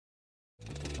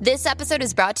This episode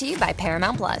is brought to you by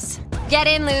Paramount Plus. Get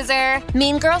in, loser!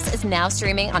 Mean Girls is now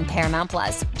streaming on Paramount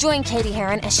Plus. Join Katie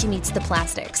Heron as she meets the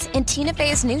plastics in Tina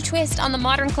Fey's new twist on the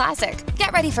modern classic.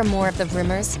 Get ready for more of the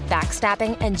rumors,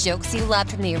 backstabbing, and jokes you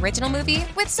loved from the original movie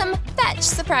with some fetch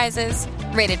surprises.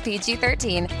 Rated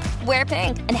PG-13. Wear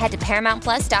pink and head to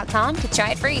ParamountPlus.com to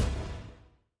try it free.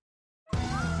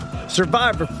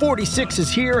 Survivor 46 is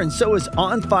here, and so is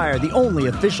On Fire, the only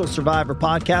official Survivor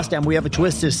podcast, and we have a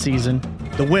twist this season.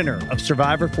 The winner of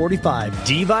Survivor 45,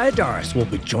 Dee Valladares, will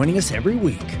be joining us every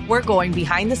week. We're going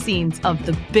behind the scenes of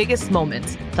the biggest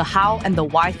moments, the how and the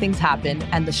why things happen,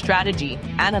 and the strategy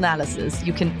and analysis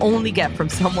you can only get from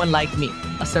someone like me,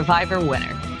 a Survivor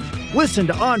winner. Listen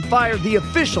to On Fire, the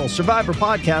official Survivor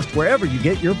podcast, wherever you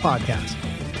get your podcast.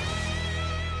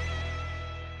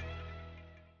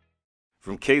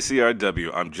 From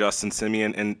KCRW, I'm Justin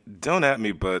Simeon, and don't at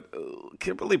me, but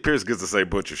Kimberly Peirce gets to say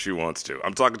butch if she wants to.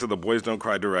 I'm talking to the Boys Don't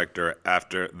Cry director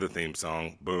after the theme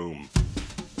song. Boom.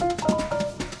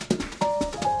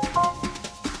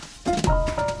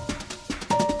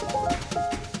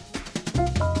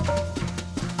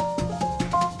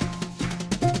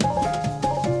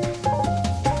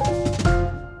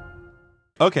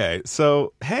 Okay,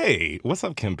 so, hey, what's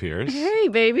up, Kim Peirce? Hey,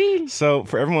 baby. So,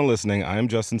 for everyone listening, I'm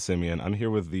Justin Simeon. I'm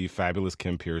here with the fabulous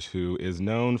Kim Peirce, who is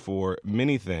known for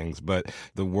many things, but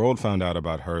the world found out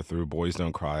about her through Boys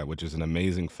Don't Cry, which is an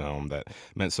amazing film that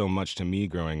meant so much to me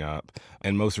growing up.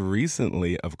 And most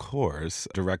recently, of course,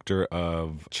 director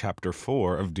of Chapter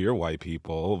 4 of Dear White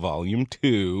People, Volume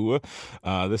 2.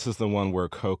 This is the one where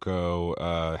Coco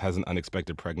has an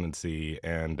unexpected pregnancy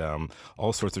and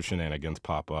all sorts of shenanigans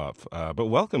pop up.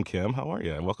 But welcome, Kim. How are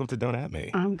you? Welcome to Don't At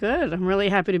Me. I'm good. I'm really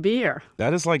happy to be here.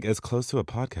 That is like as close to a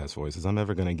podcast voice as I'm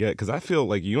ever going to get, because I feel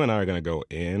like you and I are going to go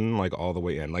in, like all the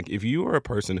way in. Like if you are a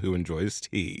person who enjoys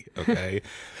tea, okay,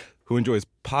 who enjoys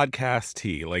podcast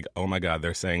tea, like, oh my God,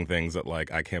 they're saying things that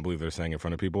like I can't believe they're saying in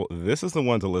front of people. This is the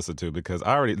one to listen to, because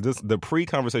the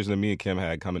pre-conversation that me and Kim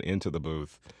had coming into the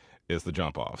booth is the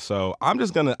jump off. So I'm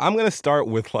gonna start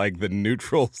with like the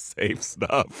neutral, safe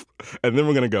stuff, and then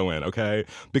we're gonna go in, okay?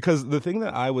 Because the thing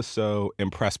that I was so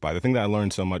impressed by, the thing that I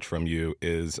learned so much from you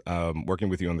is working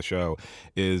with you on the show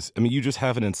is, I mean, you just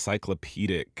have an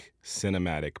encyclopedic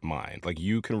cinematic mind. Like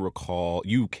you can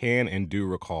and do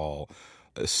recall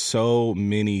so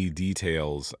many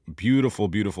details, beautiful,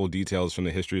 beautiful details from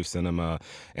the history of cinema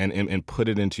and put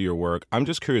it into your work. I'm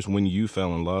just curious when you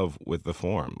fell in love with the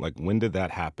form. Like, when did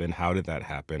that happen? How did that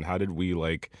happen? How did we,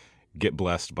 like, get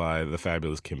blessed by the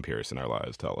fabulous Kim Peirce in our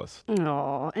lives? Tell us.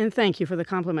 Oh, and thank you for the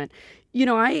compliment. You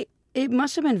know, it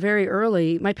must have been very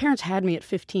early. My parents had me at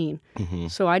 15,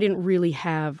 so I didn't really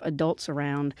have adults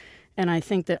around. And I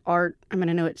think that art, I mean,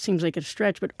 I know it seems like a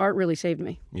stretch, but art really saved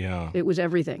me. Yeah. It was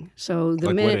everything. So the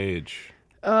like minute, what age?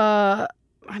 I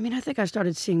mean, I think I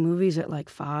started seeing movies at like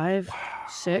 5,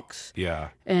 6. Yeah.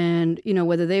 And, you know,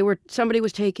 whether somebody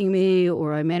was taking me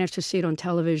or I managed to see it on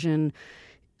television,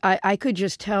 I could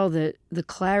just tell that the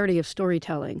clarity of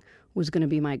storytelling was going to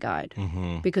be my guide.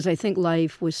 Because I think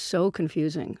life was so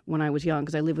confusing when I was young,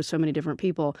 because I lived with so many different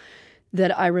people,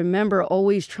 that I remember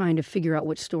always trying to figure out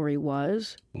what story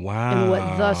was. Wow. And what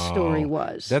the story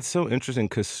was. That's so interesting,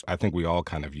 because I think we all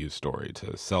kind of use story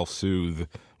to self-soothe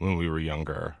when we were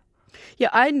younger. Yeah,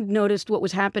 I noticed what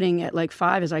was happening at like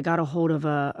 5 is I got a hold of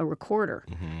a recorder.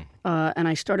 And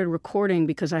I started recording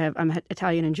because I'm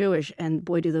Italian and Jewish, and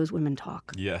boy, do those women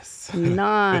talk. Yes.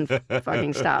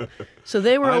 Non-fucking stop. So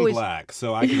they were I'm always... black,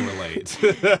 so I can relate.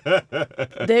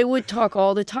 They would talk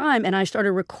all the time, and I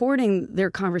started recording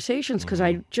their conversations because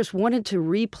I just wanted to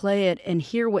replay it and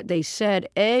hear what they said.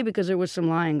 A, because there was some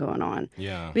lying going on.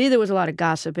 Yeah. B, there was a lot of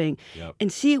gossiping. Yep.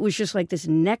 And C, it was just like this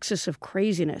nexus of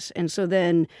craziness. And so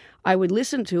then I would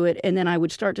listen to it, and then I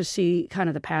would start to see kind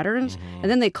of the patterns,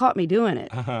 and then they caught me doing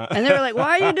it. And they were like,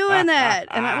 "Why are you doing that?"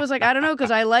 And I was like, "I don't know,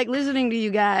 because I like listening to you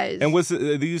guys." And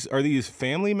are these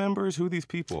family members? Who are these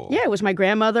people? Yeah, it was my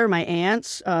grandmother, my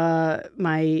aunts,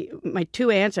 my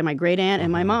 2 aunts, and my great aunt,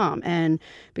 and my mom. And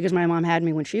because my mom had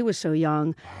me when she was so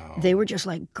young, they were just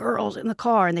like girls in the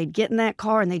car, and they'd get in that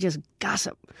car and they just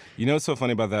gossip. You know what's so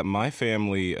funny about that? My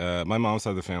family, my mom's side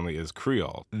of the family is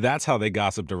Creole. That's how they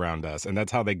gossiped around us, and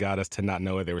that's how they got us to not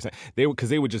know what they were saying. Because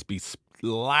they would just be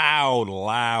loud,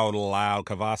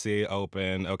 Cavassier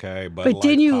open, okay, but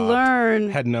didn't you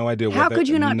learn? Had no idea what. How could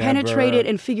you not penetrate it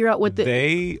and figure out what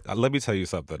let me tell you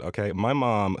something, okay? My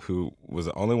mom, who was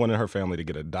the only one in her family to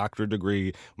get a doctorate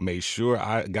degree, made sure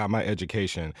I got my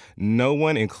education. No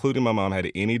one, including my mom,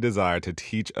 had any desire to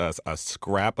teach us a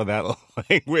scrap of that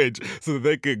language so that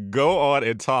they could go on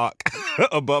and talk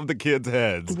above the kids'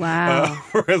 heads. Wow.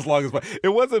 For as long as it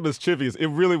wasn't mischievous. It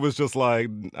really was just like,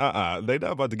 they're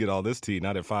not about to get all this tea,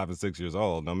 not at 5 and 6 years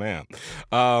old. No, ma'am.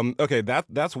 Okay,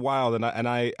 that's wild, and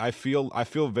I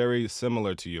feel very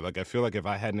similar to you. Like, I feel like if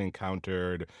I hadn't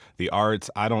encountered the arts,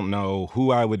 I don't know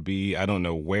who I would be. I don't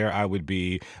know where I would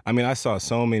be. I mean, I saw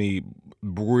so many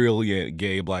brilliant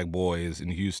gay black boys in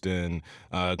Houston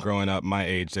growing up my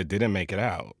age that didn't make it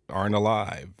out, aren't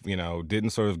alive,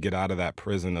 didn't sort of get out of that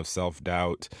prison of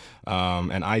self-doubt.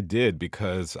 And I did,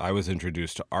 because I was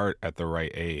introduced to art at the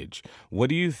right age. What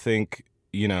do you think?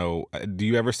 Do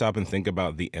you ever stop and think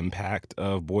about the impact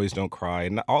of Boys Don't Cry,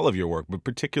 not all of your work, but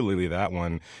particularly that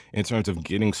one, in terms of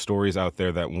getting stories out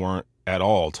there that weren't at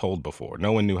all told before?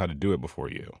 No one knew how to do it before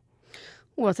you.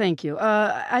 Well, thank you.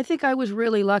 I think I was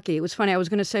really lucky. It was funny. I was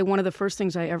going to say one of the first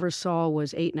things I ever saw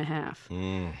was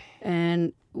 8.5.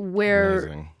 And where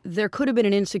Amazing. There could have been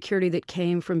an insecurity that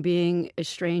came from being as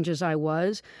strange as I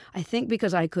was. I think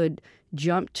because I could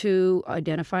jump to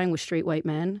identifying with straight white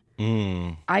men,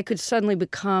 I could suddenly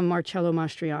become Marcello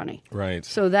Mastroianni. Right.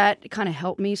 So that kind of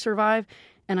helped me survive.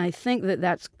 And I think that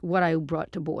that's what I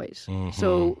brought to Boys.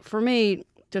 So for me,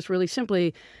 just really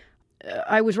simply,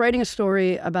 I was writing a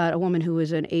story about a woman who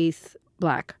was an eighth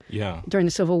black during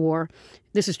the Civil War.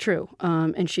 This is true.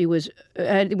 And she was, we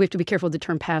have to be careful of the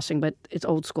term passing, but it's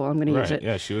old school. I'm going to use it.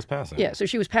 Yeah, she was passing. Yeah, so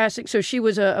she was passing. So she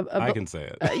was I can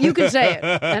say it. You can say it,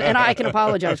 and I can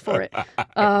apologize for it.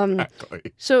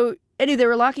 Exactly. So Eddie, they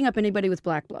were locking up anybody with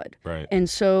black blood. Right. And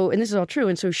this is all true.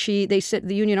 And so they said,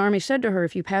 the Union Army said to her,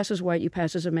 if you pass as white, you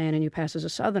pass as a man, and you pass as a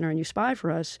Southerner, and you spy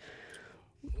for us,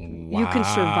 you can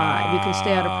survive. You can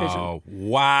stay out of prison.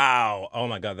 Wow. Oh,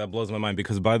 my God. That blows my mind.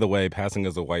 Because, by the way, passing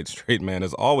as a white straight man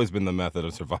has always been the method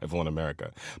of survival in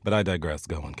America. But I digress.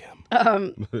 Go on,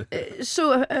 Kim.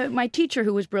 So my teacher,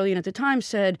 who was brilliant at the time,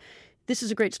 said, this is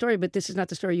a great story, but this is not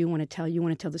the story you want to tell. You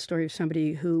want to tell the story of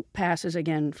somebody who passes,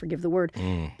 again, forgive the word,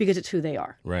 because it's who they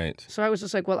are. Right. So I was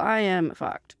just like, well, I am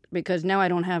fucked because now I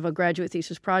don't have a graduate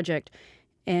thesis project.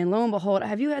 And lo and behold,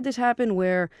 have you had this happen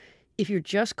where if you're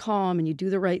just calm and you do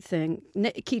the right thing,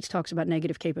 Keats talks about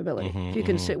negative capability. If you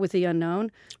can sit with the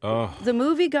unknown, the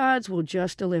movie gods will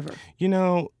just deliver.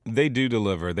 They do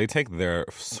deliver. They take their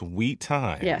sweet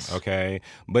time. Yes. Okay.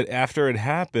 But after it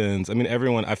happens, I mean,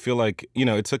 everyone, I feel like,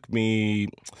 it took me,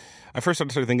 I first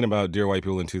started thinking about Dear White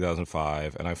People in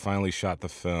 2005, and I finally shot the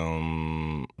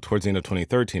film towards the end of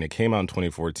 2013. It came out in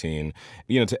 2014.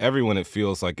 To everyone, it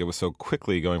feels like it was so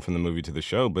quickly going from the movie to the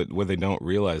show, but what they don't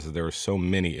realize is there were so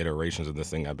many iterations of this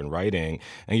thing I've been writing.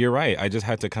 And you're right. I just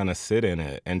had to kind of sit in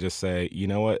it and just say, you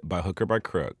know what, by hook or by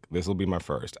crook, this will be my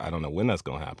first. I don't know when that's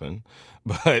going to happen,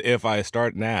 but if I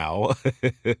start now,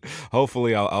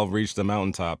 hopefully I'll reach the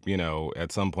mountaintop,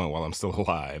 at some point while I'm still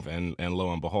alive, and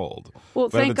lo and behold. Well,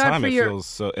 but thank God for your...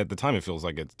 at the time, it feels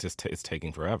like it's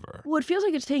taking forever. Well, it feels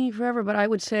like it's taking forever, but I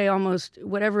would say almost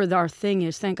whatever our thing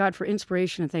is, thank God for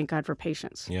inspiration and thank God for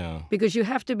patience. Yeah. Because you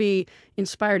have to be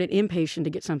inspired and impatient to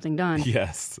get something done.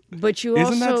 Yes. But you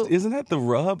isn't that the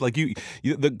rub? Like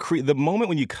the moment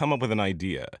when you come up with an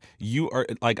idea, you are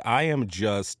like,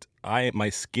 my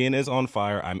skin is on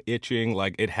fire. I'm itching.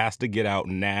 Like, it has to get out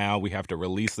now. We have to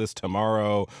release this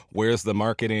tomorrow. Where's the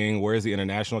marketing? Where's the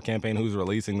international campaign? Who's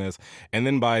releasing this? And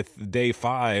then by day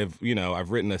 5,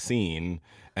 I've written a scene,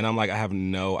 and I'm like, I have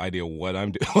no idea what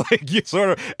I'm doing. Like, you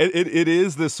sort of, it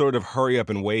is this sort of hurry up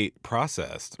and wait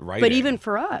process, right? But even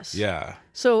for us. Yeah.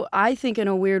 So I think in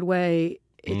a weird way,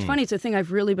 it's funny. It's a thing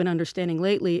I've really been understanding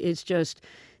lately. It's just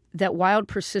that wild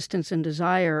persistence and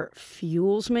desire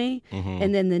fuels me.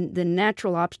 And then the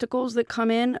natural obstacles that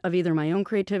come in of either my own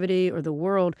creativity or the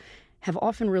world have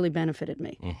often really benefited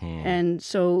me. And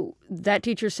so that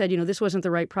teacher said, this wasn't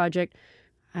the right project.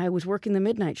 I was working the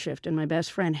midnight shift, and my best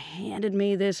friend handed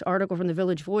me this article from the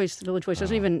Village Voice. The Village Voice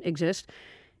doesn't even exist.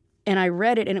 And I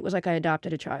read it, and it was like I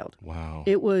adopted a child. Wow.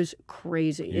 It was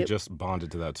crazy. You just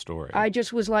bonded to that story. I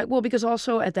just was like, well, because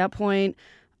also at that point,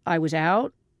 I was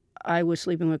out. I was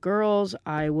sleeping with girls.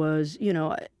 I was,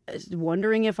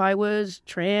 wondering if I was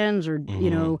trans or,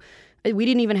 We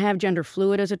didn't even have gender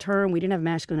fluid as a term. We didn't have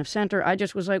masculine of center. I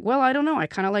just was like, well, I don't know. I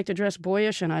kind of like to dress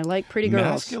boyish and I like pretty girls.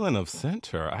 Masculine of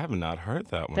center? I have not heard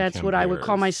that one. That's Kim what I would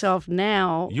call Peirce. myself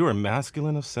now. You are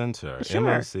masculine of center. Sure.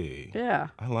 MOC. Yeah.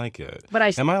 I like it.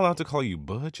 But Am I allowed to call you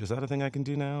Butch? Is that a thing I can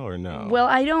do now or no? Well,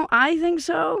 I think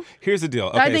so. Here's the deal.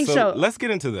 Okay, I think so. Let's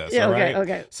get into this, Yeah, all okay, right?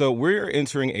 okay. So we're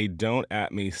entering a don't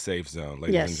at me safe zone,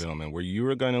 ladies Yes. and gentlemen, where you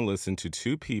are going to listen to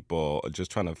two people just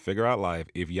trying to figure out life.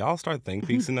 If y'all start think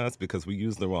piecing us because we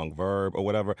use the wrong verb or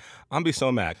whatever, I'm be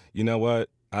so mad. You know what?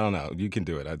 I don't know. You can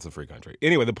do it. It's a free country.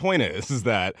 Anyway, the point is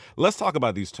that let's talk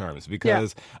about these terms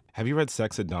because have you read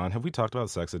Sex at Dawn? Have we talked about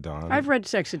Sex at Dawn? I've read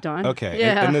Sex at Dawn. Okay.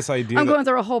 Yeah. And this idea I'm that- going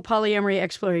through a whole polyamory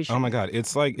exploration. Oh my God.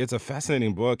 It's a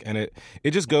fascinating book and it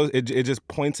just goes, it just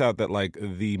points out that like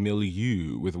the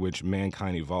milieu with which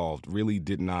mankind evolved really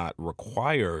did not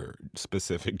require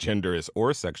specific genders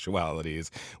or sexualities.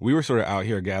 We were sort of out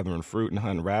here gathering fruit and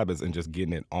hunting rabbits and just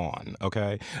getting it on.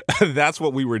 Okay. That's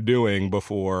what we were doing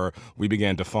before we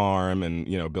began to farm and,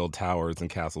 build towers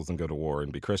and castles and go to war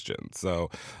and be Christians.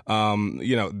 So,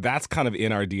 that's kind of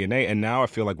in our DNA. And now I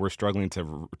feel like we're struggling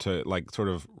to like sort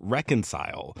of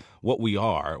reconcile what we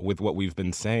are with what we've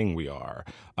been saying we are.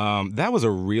 That was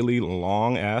a really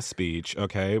long ass speech.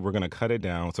 Okay. We're going to cut it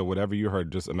down. So whatever you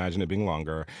heard, just imagine it being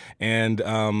longer. And,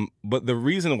 but the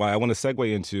reason why I want to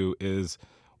segue into is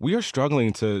we are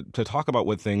struggling to talk about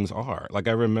what things are. Like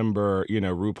I remember,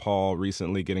 RuPaul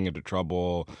recently getting into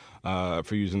trouble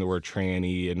for using the word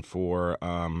tranny and for,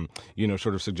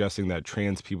 sort of suggesting that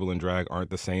trans people in drag aren't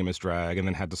the same as drag, and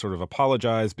then had to sort of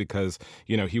apologize because,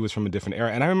 he was from a different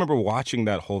era. And I remember watching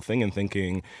that whole thing and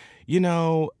thinking,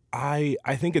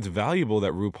 I think it's valuable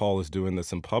that RuPaul is doing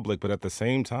this in public, but at the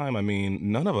same time, I mean,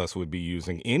 none of us would be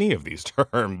using any of these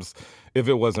terms if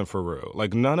it wasn't for Ru.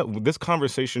 Like this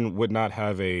conversation would not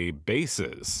have a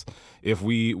basis if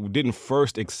we didn't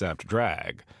first accept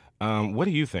drag. What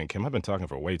do you think, Kim? I've been talking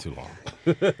for way too long.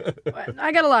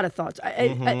 I got a lot of thoughts.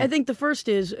 I think the first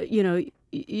is,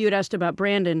 you had asked about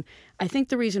Brandon. I think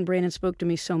the reason Brandon spoke to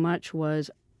me so much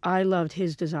was I loved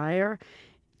his desire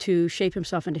to shape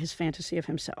himself into his fantasy of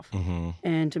himself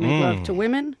and to make love to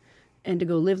women and to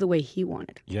go live the way he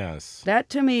wanted. Yes. That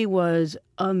to me was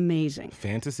amazing.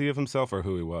 Fantasy of himself or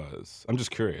who he was? I'm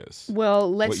just curious.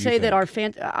 Well, let's say that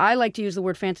think. I like to use the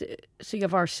word fantasy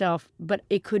of ourself, but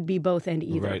it could be both and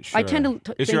either. Right, sure. I tend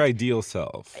to it's think, your ideal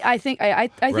self. I think I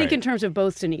think Right. in terms of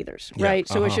boths and eithers, Yeah, right?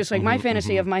 So it's just like my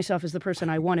fantasy of myself is the person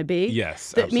I want to be.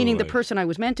 Yes, Meaning the absolutely. person I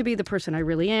was meant to be, the person I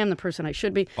really am, the person I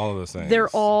should be. All of those things. They're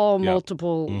all Yep.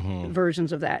 multiple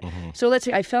versions of that. So let's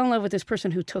say I fell in love with this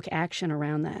person who took action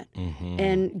around that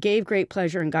and gave great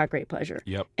pleasure and got great pleasure.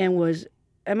 Yep. And was,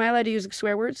 am I allowed to use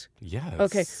swear words? Yes.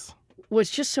 Okay. Was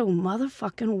just so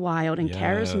motherfucking wild and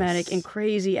charismatic Yes. and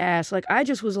crazy ass. Like, I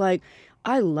just was like,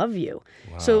 I love you.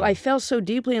 So I fell so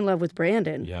deeply in love with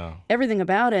Brandon. Yeah. Everything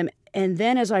about him. And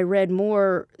then as I read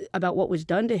more about what was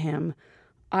done to him,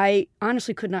 I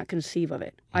honestly could not conceive of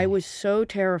it. I was so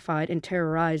terrified and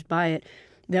terrorized by it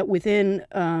that within,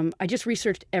 I just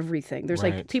researched everything. There's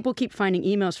Right. like, people keep finding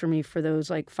emails from me for those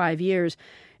like 5 years.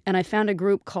 And I found a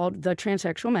group called the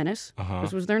Transsexual Menace.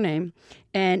 This was their name.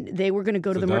 And they were going to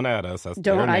go to the... Don't at us. That's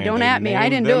Don't their name. don't They at me. I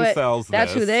named didn't do it. themselves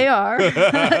That's who this. they are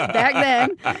back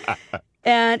then.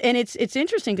 And it's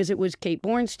interesting because it was Kate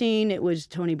Bornstein, it was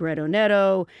Tony Barreto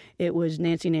Neto, it was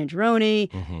Nancy Nangeroni,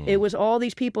 it was all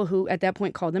these people who at that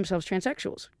point called themselves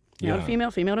transsexuals. Male to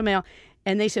female, female to male.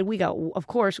 And they said, we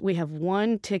have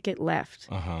one ticket left.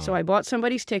 So I bought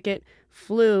somebody's ticket,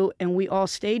 flew, and we all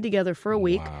stayed together for a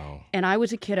week. Wow. And I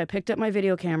was a kid. I picked up my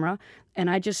video camera, and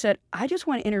I just said, I just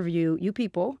want to interview you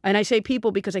people. And I say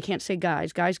people because I can't say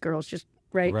guys, girls, just,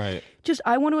 right? Right. Just,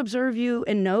 I want to observe you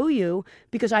and know you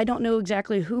because I don't know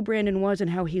exactly who Brandon was and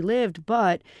how he lived,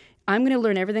 but I'm going to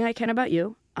learn everything I can about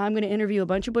you. I'm going to interview a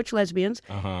bunch of butch lesbians,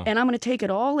 and I'm going to take it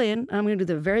all in. I'm going to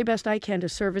do the very best I can to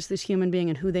service this human being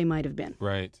and who they might have been.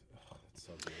 Right. Oh, that's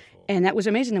so beautiful. And that was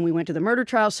amazing. Then we went to the murder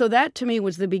trial. So that, to me,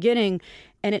 was the beginning.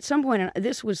 And at some point, and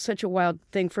this was such a wild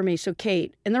thing for me. So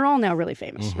Kate, and they're all now really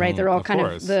famous, right? They're all Of kind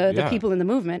course. of the Yeah. people in the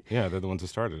movement. Yeah, they're the ones who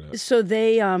started it. So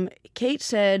they, Kate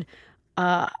said,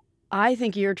 I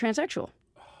think you're transsexual.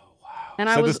 And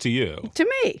Said I was this to you. to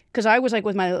me, because I was like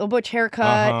with my little butch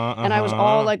haircut, and I was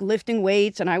all like lifting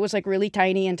weights, and I was like really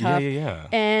tiny and tough. Yeah.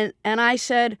 And I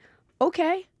said,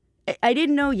 okay. I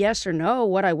didn't know yes or no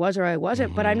what I was or I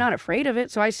wasn't, but I'm not afraid of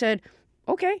it. So I said,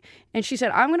 okay. And she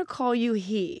said, I'm going to call you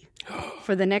he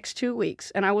for the next 2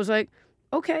 weeks. And I was like,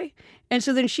 okay. And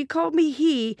so then she called me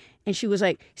he, and she was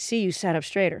like, see, you sat up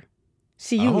straighter.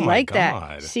 See, you Oh my like that.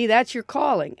 God. See, that's your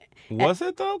calling. Was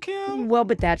it though, Kim? Well,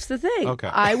 but that's the thing. Okay.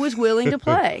 I was willing to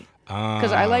play.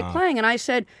 because I like playing. And I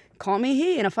said, call me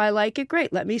he, and if I like it,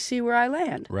 great. Let me see where I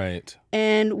land. Right.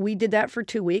 And we did that for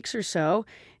 2 weeks or so.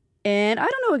 And I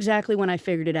don't know exactly when I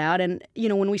figured it out. And,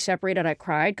 when we separated, I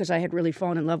cried because I had really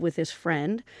fallen in love with this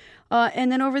friend.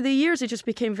 And then over the years, it just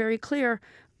became very clear.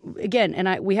 Again,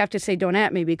 and we have to say don't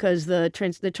at me because the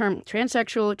term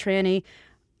transsexual, tranny,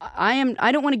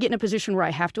 I don't want to get in a position where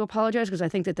I have to apologize because I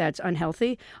think that that's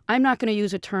unhealthy. I'm not going to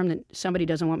use a term that somebody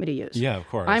doesn't want me to use. Yeah, of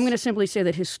course. I'm going to simply say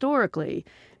that historically,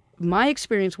 my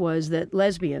experience was that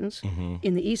lesbians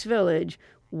in the East Village,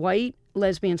 white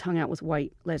lesbians hung out with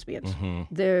white lesbians.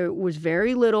 There was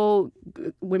very little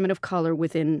women of color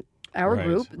within our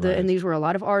group, and these were a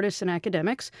lot of artists and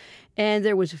academics, and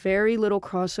there was very little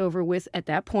crossover with, at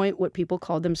that point, what people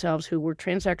called themselves who were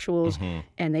transsexuals,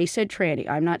 and they said tranny.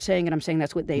 I'm not saying it, I'm saying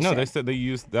that's what they said. No, they said they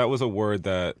used, that was a word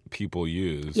that people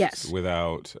used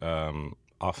without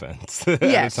offense at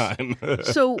the time.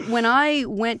 So when I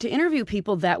went to interview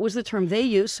people, that was the term they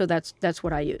used, so that's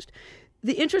what I used.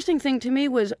 The interesting thing to me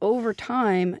was over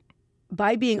time,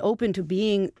 by being open to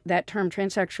being that term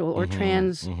transsexual or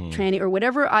tranny or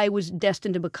whatever I was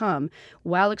destined to become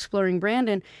while exploring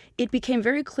Brandon, it became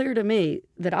very clear to me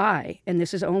that and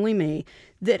this is only me,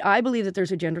 that I believe that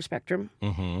there's a gender spectrum.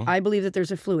 I believe that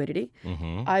there's a fluidity.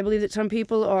 I believe that some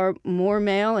people are more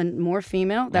male and more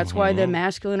female. That's why the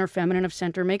masculine or feminine of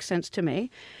center makes sense to me.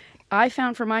 I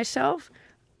found for myself,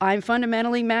 I'm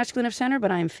fundamentally masculine of center, but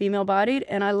I am female-bodied,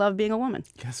 and I love being a woman.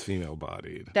 Yes,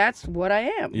 female-bodied. That's what I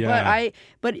am. Yeah.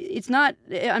 But it's not.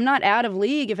 I'm not out of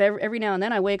league. If every now and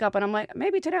then I wake up and I'm like,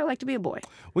 maybe today I'd like to be a boy.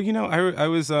 Well, I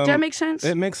was. Does that make sense?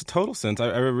 It makes total sense.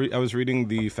 I was reading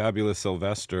the fabulous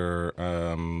Sylvester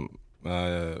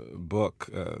book,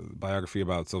 biography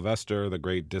about Sylvester, the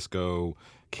great disco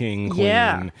king, queen.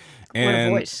 Yeah.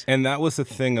 And, what a voice. And that was the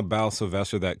thing about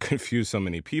Sylvester that confused so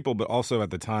many people, but also at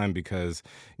the time because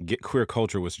queer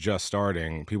culture was just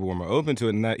starting, people were more open to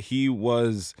it, and that he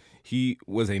was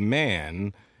a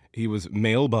man. He was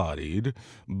male-bodied,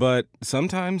 but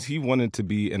sometimes he wanted to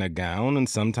be in a gown, and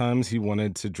sometimes he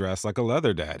wanted to dress like a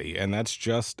leather daddy, and that's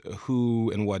just who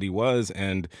and what he was.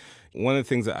 And one of the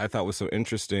things that I thought was so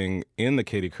interesting in the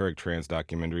Katie Couric trans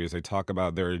documentary is they talk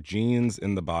about there are genes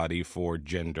in the body for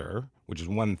gender, which is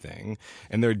one thing,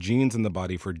 and there are genes in the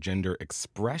body for gender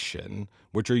expression,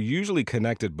 which are usually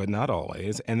connected but not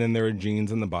always, and then there are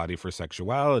genes in the body for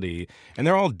sexuality, and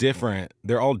they're all different.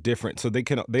 So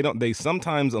they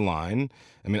sometimes align.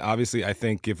 I mean, obviously, I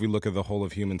think if we look at the whole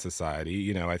of human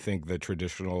society, I think the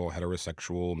traditional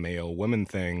heterosexual male-woman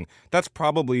thing, that's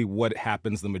probably what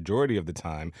happens the majority of the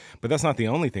time, but that's not the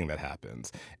only thing that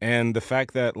happens. And the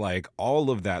fact that, all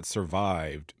of that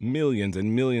survived millions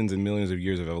and millions and millions of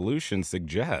years of evolution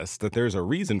suggests that there's a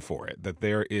reason for it, that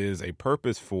there is a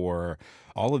purpose for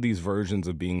all of these versions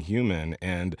of being human.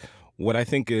 And what I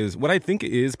think is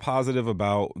positive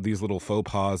about these little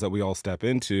faux pas that we all step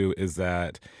into is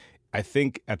that I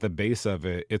think at the base of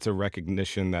it, it's a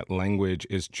recognition that language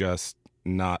is just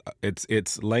not,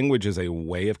 it's language is a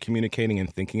way of communicating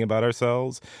and thinking about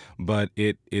ourselves, but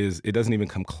it doesn't even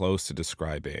come close to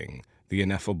describing the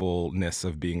ineffableness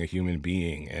of being a human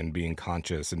being and being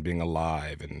conscious and being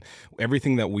alive and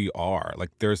everything that we are.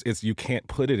 You can't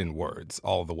put it in words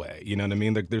all the way. You know what I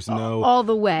mean? There's no all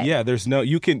the way. Yeah, there's no,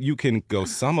 you can go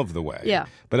some of the way. Yeah.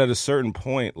 But at a certain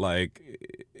point,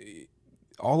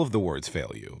 all of the words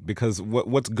fail you because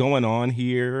what's going on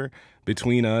here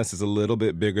between us is a little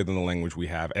bit bigger than the language we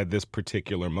have at this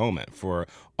particular moment for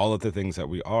all of the things that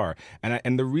we are.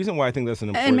 And the reason why I think that's an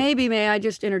important... And maybe, may I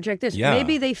just interject this? Yeah.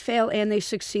 Maybe they fail and they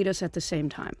succeed us at the same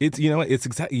time. It's, it's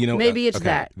exactly, maybe it's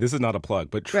that. This is not a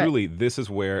plug, but truly, this is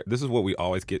what we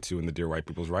always get to in the Dear White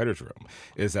People's Writers Room,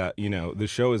 is that, the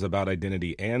show is about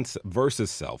identity and versus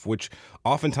self, which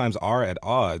oftentimes are at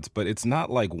odds, but it's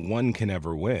not like one can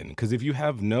ever win. Because if you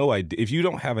have no idea, if you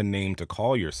don't have a name to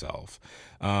call yourself,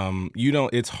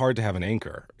 it's hard to have an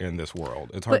anchor in this world.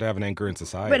 It's hard to have an anchor in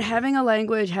society. But having a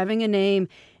language, having a name,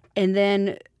 and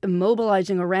then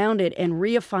mobilizing around it and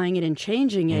reifying it and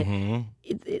changing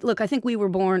it. Look, I think we were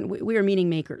born, we are meaning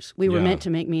makers. We were meant to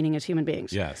make meaning as human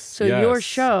beings. Yes. So your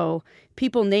show,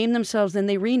 people name themselves, then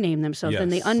they rename themselves, then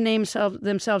they unname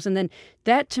themselves, and then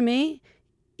that to me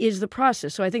is the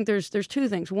process. So I think there's two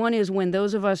things. One is when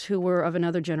those of us who were of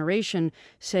another generation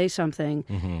say something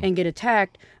and get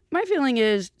attacked, my feeling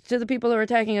is, to the people who are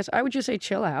attacking us, I would just say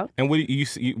chill out. And what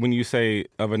do when you say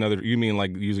of another, you mean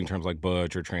like using terms like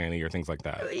butch or tranny or things like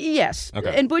that? Yes.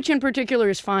 Okay. And butch in particular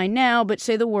is fine now, but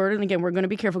say the word, and again, we're going to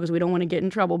be careful because we don't want to get in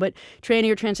trouble, but tranny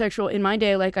or transsexual, in my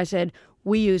day, like I said,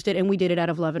 we used it and we did it out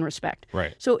of love and respect.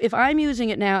 Right. So if I'm using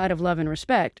it now out of love and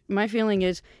respect, my feeling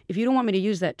is, if you don't want me to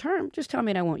use that term, just tell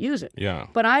me and I won't use it. Yeah.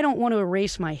 But I don't want to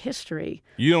erase my history.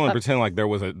 You don't want to pretend like there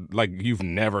was like you've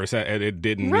never said it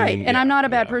didn't Right. mean, And I'm not a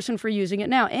bad person for using it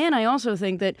now. And I also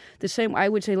think that the same, I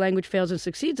would say language fails and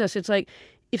succeeds us. It's like,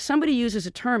 if somebody uses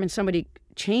a term and somebody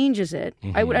changes it,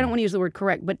 I don't want to use the word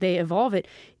correct, but they evolve it.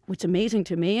 What's amazing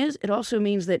to me is it also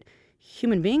means that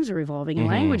human beings are evolving and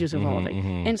language is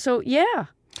evolving. And so, yeah,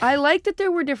 I like that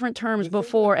there were different terms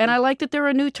before, and I like that there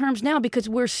are new terms now because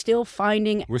we're still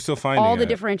finding all the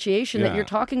differentiation that you're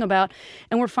talking about,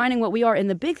 and we're finding what we are. And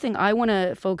the big thing I want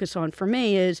to focus on for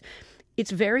me is,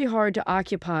 it's very hard to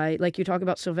occupy, like you talk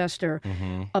about Sylvester,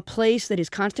 a place that is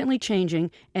constantly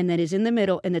changing and that is in the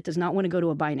middle and that does not want to go to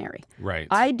a binary. Right.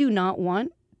 I do not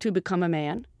want to become a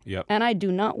man. Yep. And I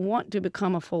do not want to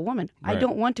become a full woman. Right. I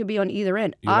don't want to be on either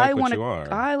end. You like what you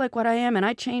are. I like what I am, and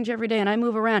I change every day, and I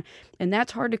move around. And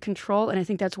that's hard to control, and I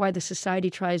think that's why the society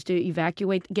tries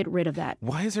to get rid of that.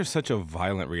 Why is there such a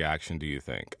violent reaction, do you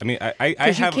think? I mean,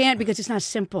 Because you can't, because it's not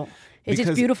simple.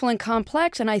 It's beautiful and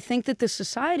complex, and I think that the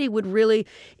society would really,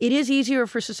 it is easier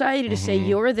for society to say,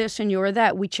 you're this and you're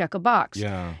that. We check a box.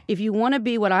 Yeah. If you want to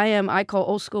be what I am, I call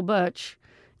old school butch,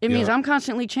 it means I'm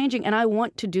constantly changing, and I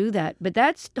want to do that. But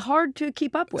that's hard to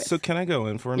keep up with. So can I go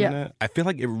in for a minute? I feel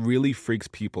like it really freaks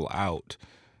people out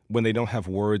when they don't have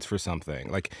words for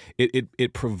something. Like,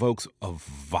 it provokes a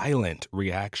violent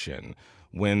reaction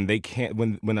when they can't,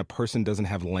 when a person doesn't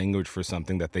have language for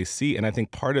something that they see. And I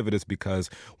think part of it is because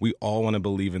we all want to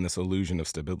believe in this illusion of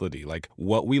stability. Like,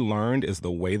 what we learned is the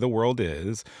way the world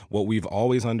is. What we've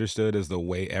always understood is the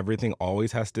way everything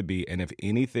always has to be. And if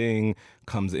anything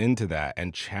comes into that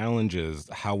and challenges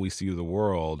how we see the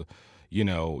world, you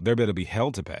know, there better be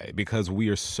hell to pay, because we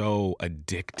are so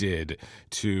addicted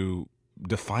to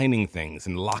defining things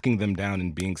and locking them down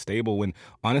and being stable, when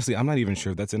honestly I'm not even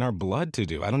sure that's in our blood to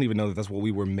do. I don't even know that that's what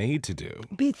we were made to do.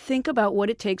 Think about what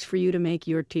it takes for you to make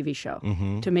your TV show,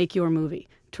 to make your movie,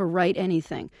 to write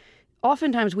anything.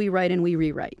 Oftentimes we write and we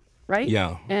rewrite, right?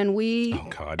 Yeah. And we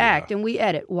act and we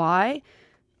edit. Why?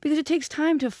 Because it takes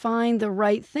time to find the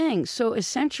right thing. So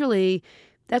essentially,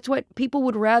 that's what people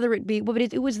would rather it be. Well, but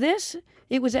it was this,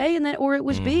 it was A, and then, or it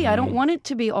was B. I don't want it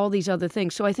to be all these other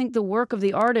things. So I think the work of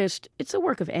the artist, it's the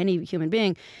work of any human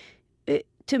being,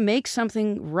 to make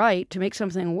something right, to make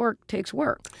something work, takes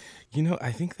work. You know,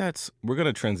 I think we're going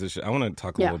to transition. I want to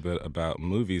talk a little bit about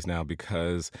movies now,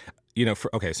 because, you know,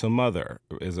 so Mother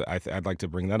I'd like to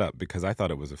bring that up because I thought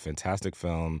it was a fantastic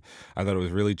film. I thought it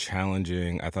was really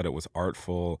challenging. I thought it was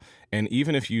artful. And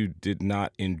even if you did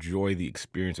not enjoy the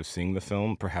experience of seeing the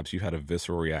film, perhaps you had a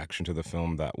visceral reaction to the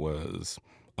film that was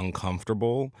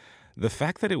uncomfortable. The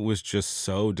fact that it was just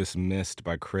so dismissed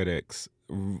by critics,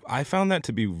 I found that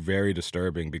to be very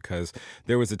disturbing, because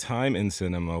there was a time in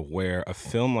cinema where a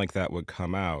film like that would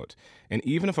come out, and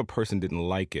even if a person didn't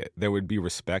like it, there would be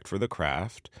respect for the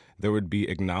craft. There would be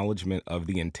acknowledgement of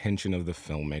the intention of the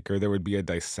filmmaker. There would be a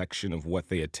dissection of what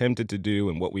they attempted to do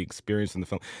and what we experienced in the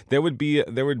film. There would be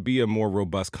a more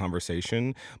robust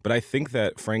conversation. But I think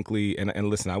that, frankly, and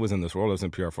listen, I was in this world, I was in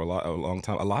PR for a long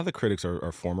time. A lot of the critics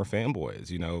are former fanboys,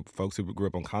 you know, folks who grew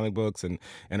up on comic books and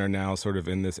are now sort of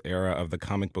in this era of the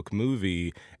comic book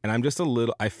movie. And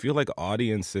I feel like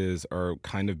audiences are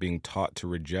kind of being taught to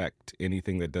reject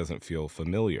anything that doesn't feel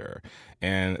familiar.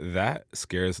 And that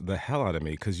scares the hell out of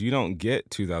me, because you don't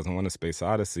get 2001: A Space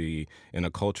Odyssey in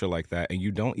a culture like that, and you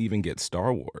don't even get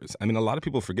Star Wars. I mean, a lot of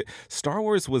people forget Star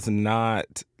Wars was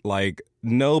not like,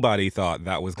 nobody thought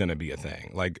that was going to be a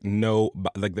thing. Like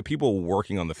the people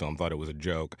working on the film thought it was a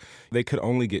joke. They could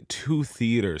only get 2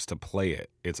 theaters to play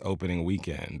it its opening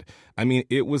weekend. I mean,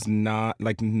 it was not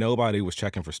like nobody was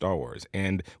checking for Star Wars.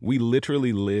 And we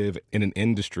literally live in an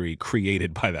industry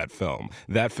created by that film.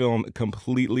 That film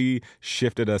completely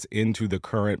shifted us into the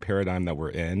current paradigm that we're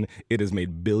in. It has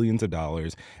made billions of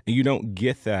dollars. And you don't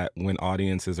get that when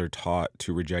audiences are taught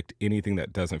to reject anything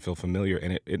that doesn't feel familiar.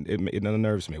 And it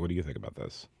unnerves me. What do you think about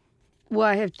this? Well,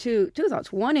 I have two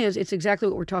thoughts. One is, it's exactly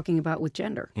what we're talking about with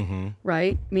gender,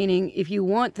 right? Meaning, if you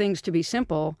want things to be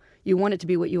simple, you want it to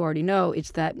be what you already know.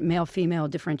 It's that male-female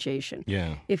differentiation.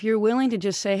 Yeah. If you're willing to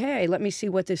just say, hey, let me see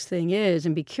what this thing is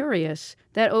and be curious,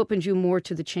 that opens you more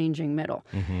to the changing middle.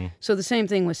 So the same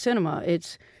thing with cinema.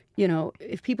 It's, you know,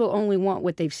 if people only want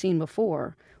what they've seen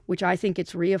before, which I think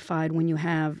it's reified when you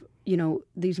have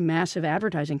these massive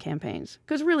advertising campaigns.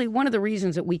 Because really, one of the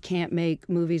reasons that we can't make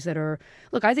movies that are...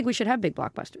 Look, I think we should have big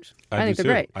blockbusters. I think they're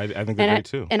great. I think they're great,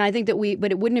 too. And I think that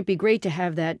but wouldn't it be great to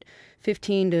have that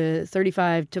 $15 to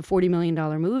 $35 to $40 million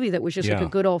movie that was just like a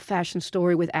good old-fashioned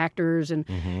story with actors and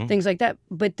things like that.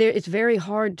 But it's very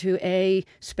hard to, A,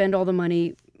 spend all the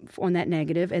money on that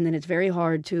negative, and then it's very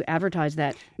hard to advertise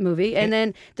that movie. And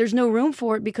then there's no room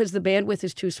for it because the bandwidth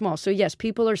is too small. So, yes,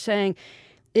 people are saying...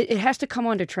 It has to come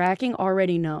onto tracking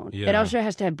already known. Yeah. It also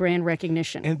has to have brand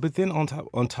recognition. But then on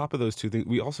top of those two things,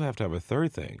 we also have to have a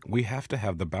third thing. We have to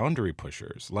have the boundary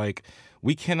pushers. Like,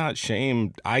 we cannot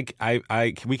shame.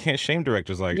 We can't shame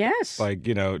directors like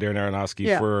Darren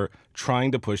Aronofsky for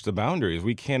trying to push the boundaries.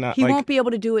 We cannot. He won't be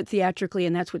able to do it theatrically,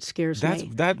 and that's what scares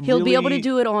me. He'll be able to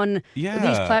do it on these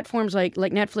platforms like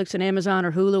Netflix and Amazon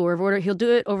or Hulu or whatever. He'll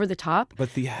do it over the top. But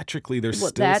theatrically, there's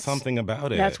still something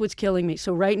about it. That's what's killing me.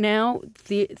 So right now,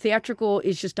 theatrical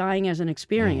is just dying as an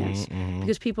experience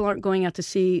because people aren't going out to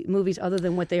see movies other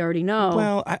than what they already know.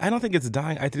 Well, I don't think it's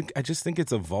dying. I just think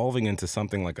it's evolving into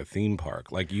something like a theme park.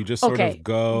 Like you just sort of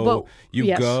go,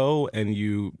 go and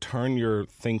you turn your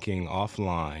thinking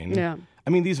offline. Yeah. I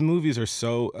mean, these movies are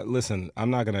so. Listen, I'm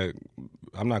not gonna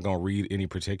read any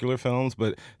particular films,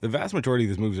 but the vast majority of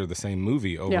these movies are the same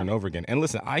movie over and over again. And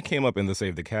listen, I came up in the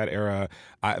Save the Cat era.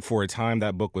 For a time,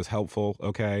 that book was helpful.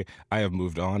 Okay, I have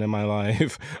moved on in my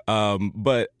life,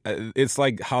 but it's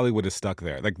like Hollywood is stuck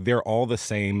there. Like they're all the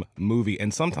same movie,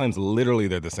 and sometimes literally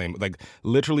they're the same. Like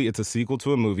literally, it's a sequel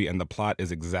to a movie, and the plot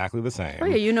is exactly the same. Oh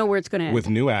yeah, you know where it's going to end with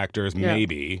new actors,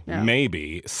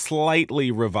 maybe slightly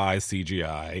revised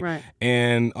CGI, right?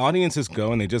 And audiences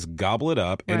go and they just gobble it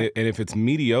up, and if it's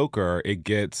mediocre, it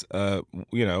gets a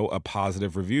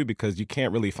positive review because you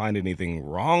can't really find anything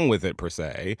wrong with it per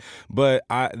se. But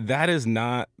that is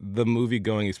not the movie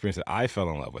going experience that I fell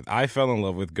in love with. I fell in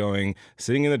love with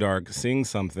sitting in the dark, seeing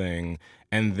something,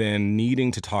 and then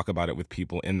needing to talk about it with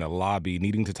people in the lobby,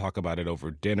 needing to talk about it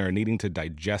over dinner, needing to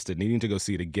digest it, needing to go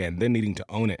see it again, then needing to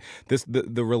own it.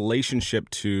 The relationship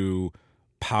to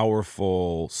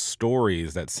powerful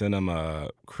stories that cinema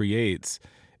creates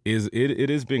it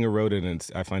is being eroded, and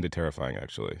I find it terrifying,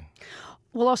 actually.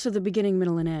 Well, also the beginning,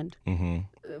 middle, and end.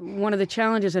 Mm-hmm. One of the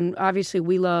challenges, and obviously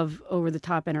we love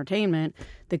over-the-top entertainment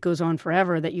that goes on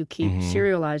forever, that you keep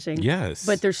serializing. Yes.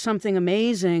 But there's something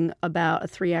amazing about a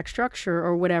 3-act structure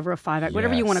or whatever, a 5-act,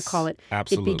 whatever you want to call it.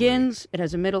 Absolutely. It begins, it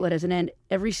has a middle, it has an end.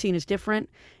 Every scene is different,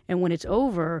 and when it's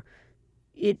over...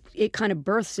 It kind of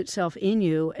births itself in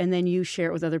you, and then you share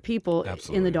it with other people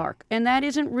in the dark. And that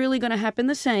isn't really going to happen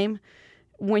the same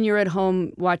when you're at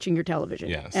home watching your television.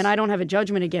 Yes. And I don't have a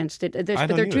judgment against it. But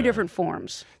they're two different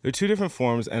forms. They're two different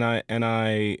forms, and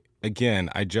I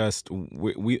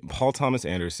Paul Thomas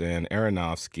Anderson,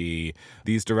 Aronofsky,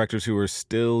 these directors who are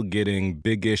still getting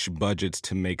big-ish budgets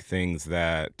to make things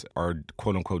that are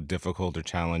quote-unquote difficult or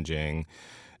challenging.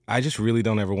 I just really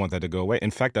don't ever want that to go away.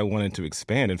 In fact, I want it to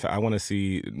expand. In fact, I want to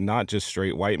see not just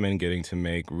straight white men getting to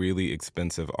make really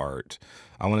expensive art.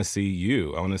 I want to see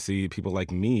you. I want to see people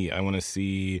like me. I want to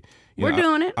see... We're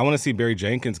doing it. I want to see Barry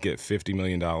Jenkins get $50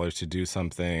 million to do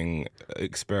something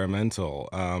experimental.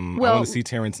 I want to see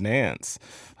Terrence Nance.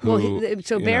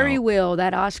 Barry will.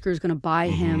 That Oscar is going to buy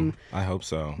him. I hope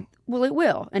so. Well, it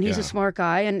will. And he's a smart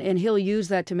guy, and he'll use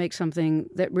that to make something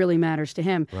that really matters to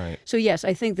him. Right. So, yes,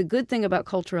 I think the good thing about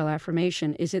cultural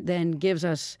affirmation is it then gives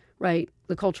us,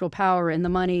 the cultural power and the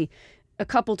money a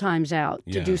couple times out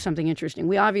to do something interesting.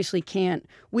 We obviously can't.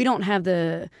 We don't have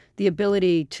the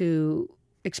ability to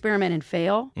experiment and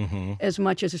fail as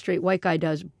much as a straight white guy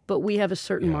does, but we have a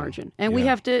certain margin. And we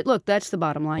have to, look, that's the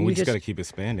bottom line. We just got to keep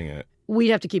expanding it. We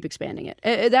have to keep expanding it.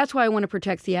 That's why I want to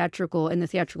protect theatrical and the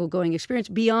theatrical going experience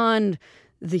beyond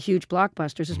the huge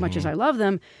blockbusters as much as I love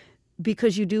them,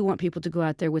 because you do want people to go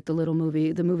out there with the little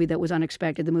movie, the movie that was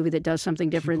unexpected, the movie that does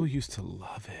something different. People used to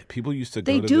love it. People used to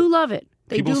go They to do love it.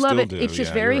 They People do love still it. do. It's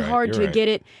just Yeah, very you're right. hard You're to right. get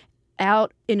it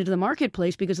out into the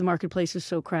marketplace because the marketplace is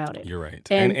so crowded. You're right.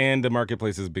 And the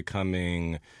marketplace is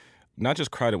becoming not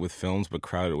just crowded with films, but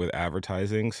crowded with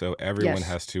advertising. So everyone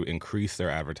has to increase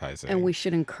their advertising. And we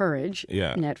should encourage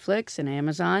Netflix and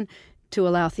Amazon to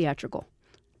allow theatrical,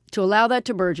 to allow that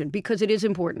to burgeon, because it is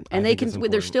important. And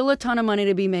there's still a ton of money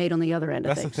to be made on the other end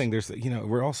of things. That's the thing.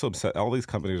 We're also obsessed. All these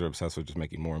companies are obsessed with just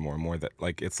making more and more and more. That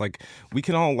it's like we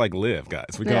can all live,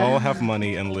 guys. We can all have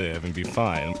money and live and be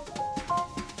fine.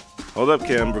 Hold up,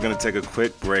 Kim. We're going to take a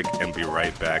quick break and be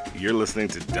right back. You're listening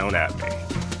to Don't At Me.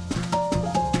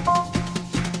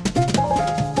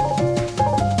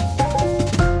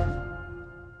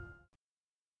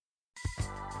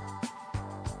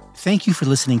 Thank you for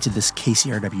listening to this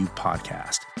KCRW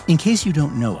podcast. In case you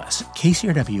don't know us,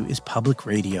 KCRW is public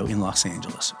radio in Los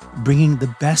Angeles, bringing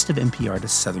the best of NPR to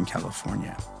Southern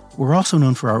California. We're also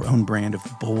known for our own brand of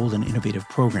bold and innovative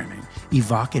programming,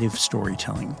 evocative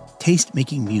storytelling,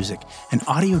 taste-making music, and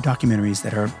audio documentaries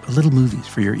that are little movies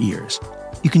for your ears.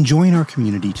 You can join our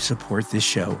community to support this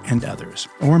show and others,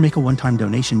 or make a one-time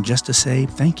donation just to say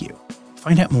thank you.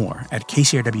 Find out more at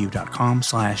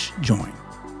kcrw.com/join.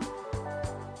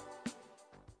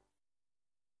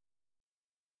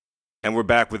 And we're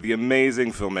back with the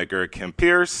amazing filmmaker, Kim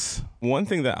Peirce. One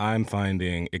thing that I'm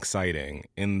finding exciting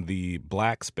in the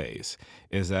Black space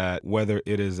is that whether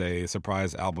it is a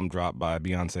surprise album drop by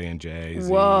Beyonce and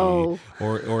Jay-Z, Whoa.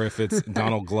 or if it's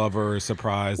Donald Glover's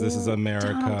surprise, This Is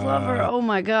America. Donald Glover, oh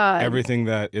my God. Everything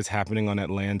that is happening on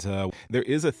Atlanta. There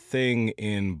is a thing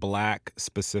in Black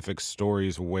specific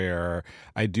stories where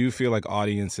I do feel like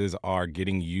audiences are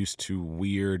getting used to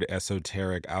weird,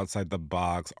 esoteric, outside the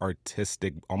box,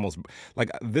 artistic, almost like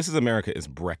This Is America is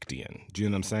Brechtian. Do you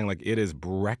know what I'm saying? Like it is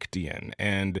Brechtian.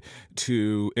 And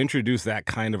to introduce that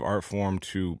kind of art form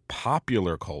to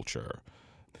popular culture,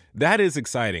 that is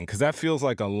exciting because that feels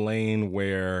like a lane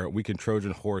where we can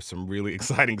Trojan horse some really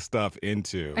exciting stuff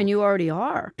into. And you already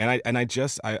are. And I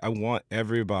want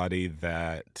everybody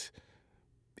that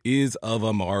is of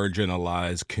a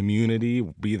marginalized community,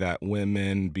 be that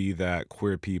women, be that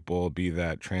queer people, be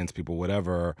that trans people,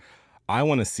 whatever. I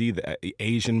want to see the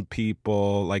Asian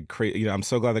people, like, I'm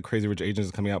so glad that Crazy Rich Asians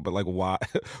is coming out, but like, why?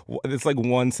 It's like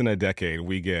once in a decade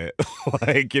we get,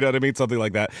 like, you know what I mean? Something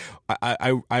like that.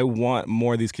 I want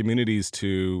more of these communities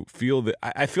to feel that.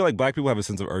 I feel like Black people have a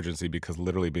sense of urgency because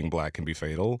literally being Black can be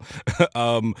fatal. But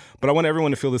I want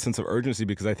everyone to feel this sense of urgency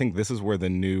because I think this is where the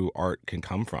new art can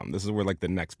come from. This is where like the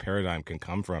next paradigm can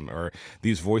come from, or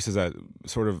these voices that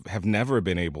sort of have never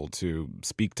been able to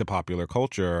speak to popular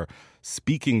culture,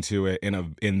 speaking to it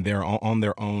on their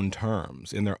own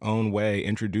terms, in their own way,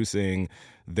 introducing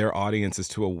their audiences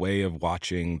to a way of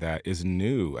watching that is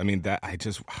new. I mean, I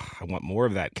want more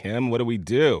of that. Kim, what do we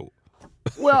do?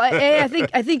 Well, I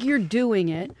think you're doing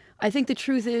it. I think the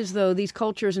truth is, though, these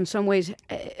cultures in some ways,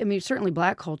 I mean, certainly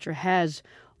Black culture has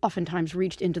oftentimes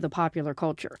reached into the popular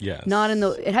culture. Yes.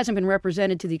 It hasn't been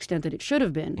represented to the extent that it should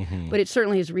have been, but it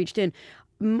certainly has reached in.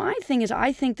 My thing is,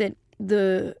 I think that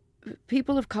the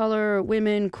people of color,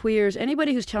 women, queers,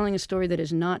 anybody who's telling a story that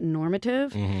is not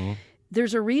normative,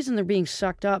 there's a reason they're being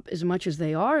sucked up as much as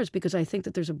they are, is because I think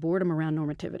that there's a boredom around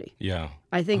normativity. Yeah.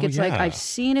 I think it's like, I've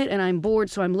seen it and I'm bored,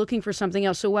 so I'm looking for something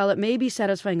else. So while it may be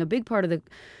satisfying a big part of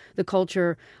the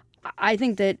culture, I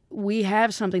think that we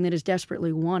have something that is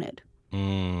desperately wanted.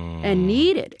 And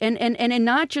needed, and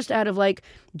not just out of like,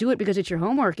 do it because it's your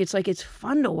homework. It's like, it's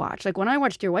fun to watch. Like when I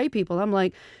watch Dear White People, I'm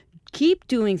like, keep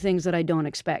doing things that I don't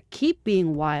expect. Keep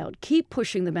being wild. Keep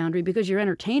pushing the boundary because you're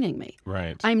entertaining me.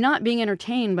 Right. I'm not being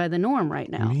entertained by the norm right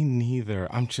now. Me neither.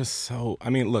 I'm just so, I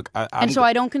mean, look. So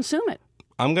I don't consume it.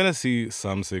 I'm going to see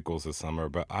some sequels this summer,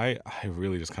 but I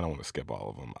really just kind of want to skip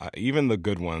all of them. Even the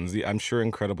good ones. I'm sure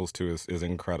Incredibles 2 is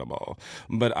incredible.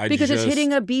 But it's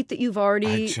hitting a beat that you've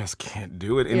already... I just can't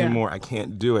do it anymore. Yeah. I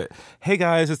can't do it. Hey,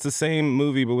 guys, it's the same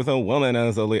movie, but with a woman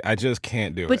as a lead. I just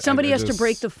can't do it. But somebody has to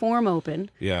break the form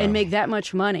open and make that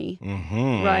much money,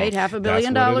 right? $500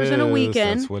 million in a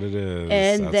weekend. That's what it is.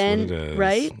 And That's then, what it is.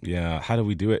 Right? Yeah. How do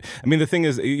we do it? I mean, the thing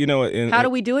is, you know... How do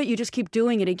we do it? You just keep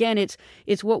doing it. Again, it's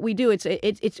what we do. It's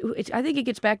I think it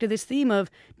gets back to this theme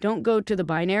of don't go to the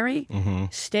binary,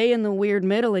 stay in the weird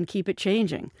middle and keep it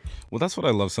changing. Well, that's what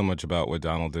I love so much about what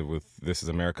Donald did with This Is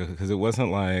America, because it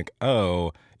wasn't like,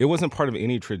 it wasn't part of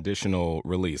any traditional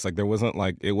release. Like, it wasn't an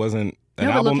album.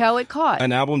 But look how it caught.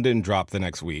 An album didn't drop the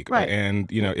next week. Right.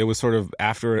 And, it was sort of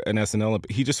after an SNL.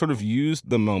 He just sort of used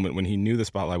the moment when he knew the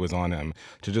spotlight was on him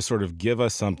to just sort of give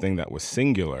us something that was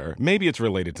singular. Maybe it's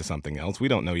related to something else. We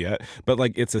don't know yet. But,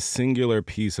 like, it's a singular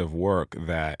piece of work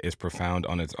that is profound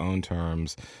on its own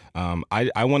terms.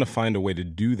 I want to find a way to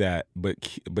do that,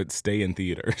 but stay in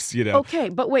theaters, Okay,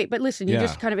 but listen, you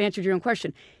just kind of answered your own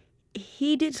question.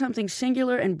 He did something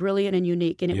singular and brilliant and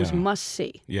unique, and it was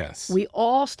must-see. Yes. We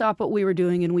all stopped what we were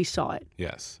doing, and we saw it.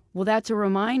 Yes. Well, that's a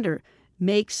reminder.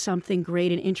 Make something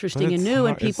great and interesting and new,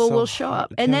 and people will show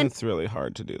up. And then it's really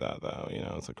hard to do that, though.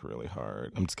 It's like really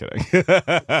hard. I'm just kidding.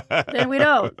 Then we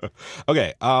don't.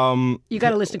 Okay. You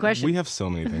got a list of questions. We have so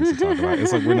many things to talk about.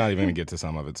 It's like we're not even going to get to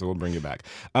some of it, so we'll bring you back.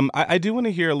 I do want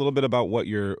to hear a little bit about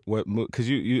because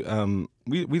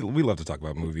we love to talk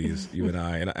about movies, you and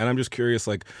I, and I'm just curious,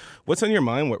 like, what's on your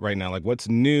mind right now? Like, what's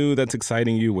new that's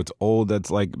exciting you? What's old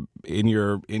that's like in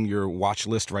your watch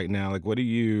list right now? Like, what are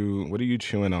you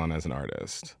chewing on as an artist?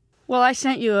 Well, I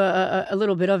sent you a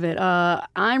little bit of it.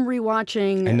 I'm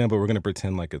rewatching. I know, but we're going to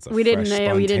pretend like it's a we fresh,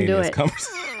 didn't do it.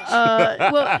 conversation.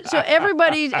 Well, so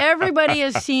everybody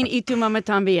has seen Y Tu Mama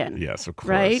Tambien. Yes, of course.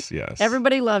 Right? Yes.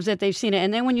 Everybody loves it. They've seen it.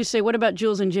 And then when you say, what about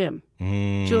Jules and Jim?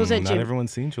 Jules and Jim. Not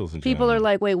everyone's seen Jules and Jim. People are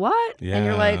like, wait, what? Yeah. And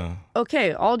you're like,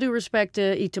 okay, all due respect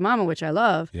to Y Tu Mama, which I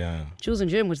love. Yeah. Jules and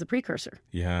Jim was the precursor.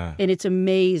 Yeah. And it's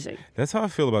amazing. That's how I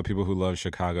feel about people who love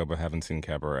Chicago but haven't seen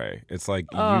Cabaret. It's like,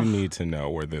 you need to know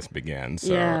where this began,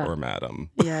 sir or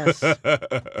madam. Yes.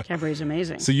 Cabaret's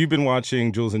amazing. So you've been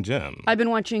watching Jules and Jim. I've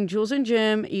been watching Jules and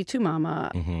Jim, Y Tu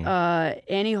Mama,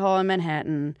 Annie Hall in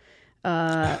Manhattan,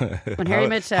 When Harry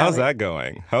Met Sally. How's that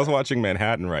going? How's watching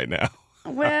Manhattan right now?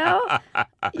 Well,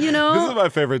 you know. This is my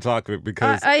favorite topic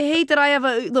because I hate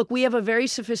that we have a very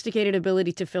sophisticated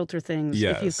ability to filter things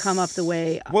if you come up the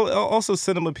way. Well, also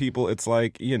cinema people, it's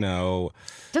like,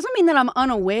 Doesn't mean that I'm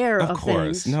unaware of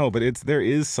course. things. No, but there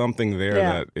is something there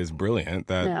that is brilliant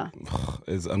that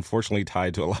is unfortunately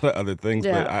tied to a lot of other things.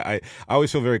 Yeah. But I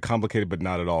always feel very complicated, but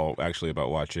not at all actually about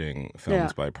watching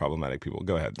films by problematic people.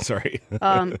 Go ahead. Sorry.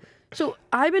 So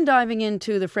I've been diving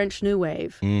into the French New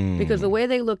Wave because the way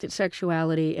they looked at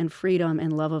sexuality and freedom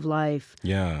and love of life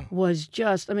was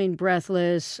just,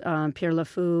 Breathless, Pierre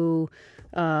LeFou.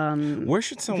 Where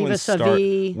should someone Viva start?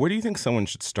 Savie. Where do you think someone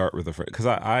should start with because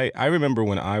I remember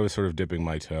when I was sort of dipping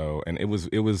my toe, and it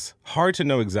was hard to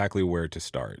know exactly where to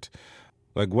start.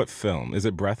 Like, what film? Is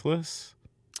it Breathless?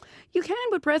 You can,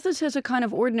 but Breathless has a kind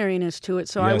of ordinariness to it.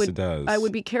 So Yes, it does. I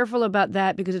would be careful about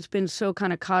that because it's been so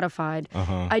kind of codified.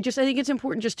 I think it's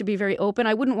important just to be very open.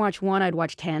 I wouldn't watch one, I'd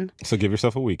watch 10. So give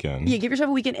yourself a weekend. Yeah, give yourself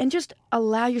a weekend and just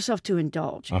allow yourself to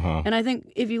indulge. And I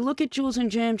think if you look at Jules and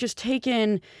Jim, just take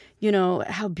in,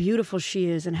 how beautiful she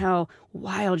is and how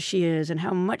wild she is and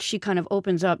how much she kind of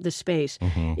opens up the space.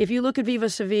 If you look at Viva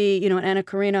Savie, and Anna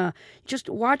Karina, just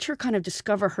watch her kind of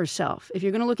discover herself. If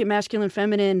you're going to look at masculine,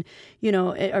 feminine,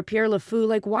 or Pierre LeFou,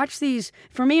 like watch these.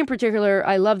 For me in particular,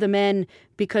 I love the men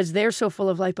because they're so full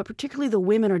of life, but particularly the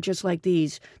women are just like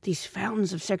these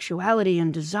fountains of sexuality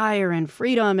and desire and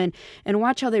freedom, and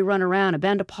watch how they run around. A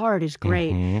Band Apart is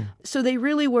great. So they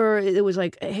really were, it was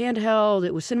like handheld,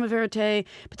 it was cinema verite,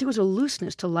 but there was a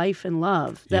looseness to life and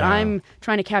love that I'm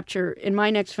trying to capture in my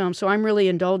next film, so I'm really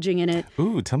indulging in it.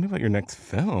 Ooh, tell me about your next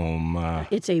film.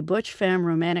 It's a butch femme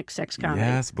romantic sex comedy.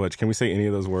 Yes, butch. Can we say any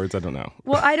of those words? I don't know.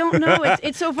 Well, I don't know.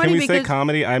 It's so funny because... Can we say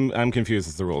comedy? I'm confused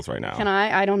as the rules right now. Can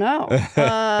I? I don't know.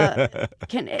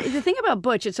 The thing about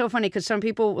butch, it's so funny because some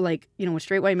people, a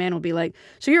straight white man will be like,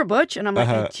 so you're a butch? And I'm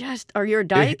like, or you're a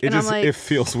dyke? I'm like... It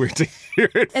feels weird to hear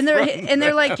it. And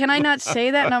they're like, can I not say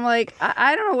that? And I'm like,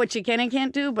 I don't know what you can and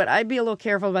can't do, but I'd be a little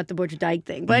careful about the butch dyke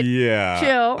thing. But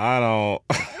chill. I don't...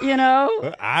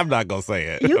 I'm not going to say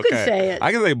it. You can say it.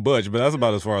 I can say butch, but that's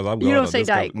about as far as I'm going. You don't say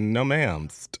dyke? No, ma'am.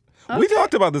 Okay. We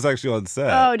talked about this actually on set.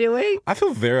 Oh, do we? I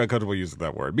feel very uncomfortable using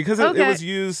that word because it was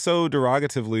used so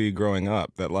derogatively growing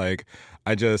up that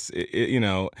I just,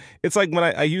 it's like when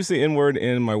I use the N-word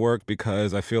in my work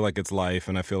because I feel like it's life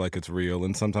and I feel like it's real.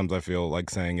 And sometimes I feel like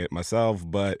saying it myself,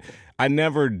 but I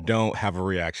never don't have a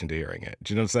reaction to hearing it.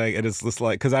 Do you know what I'm saying? And it's just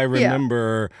like, because I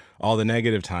remember all the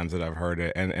negative times that I've heard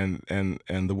it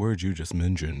and the word you just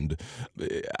mentioned,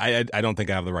 I don't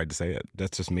think I have the right to say it.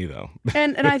 That's just me though.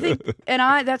 And I think,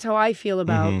 that's how I feel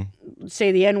about,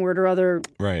 say, the N-word or other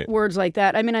words like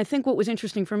that. I think what was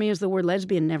interesting for me is the word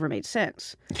lesbian never made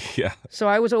sense. Yeah. So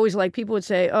I was always like, people would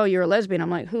say, oh, you're a lesbian. I'm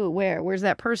like, who, where, where's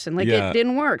that person? It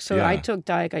didn't work. So I took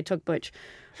dyke, I took butch.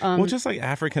 Well, just like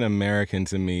African American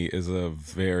to me is a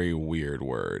very weird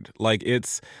word.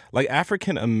 It's like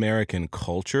African American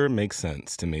culture makes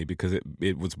sense to me because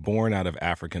it was born out of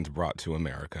Africans brought to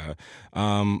America.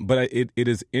 But it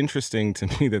is interesting to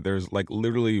me that there's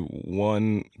literally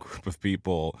one group of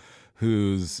people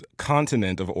whose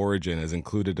continent of origin is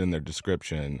included in their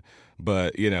description.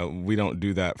 But, we don't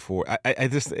do that for...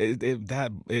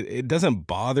 It doesn't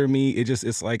bother me.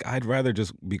 It's like I'd rather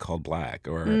just be called black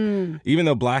or... Even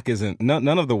though black isn't... None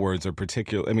of the words are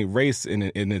particular... race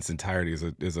in its entirety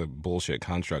is a bullshit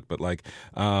construct. But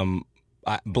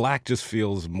black just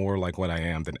feels more like what I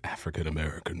am than African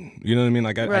American. You know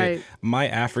what I mean? My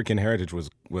African heritage was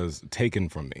taken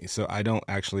from me, so I don't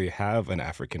actually have an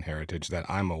African heritage that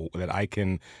I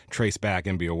can trace back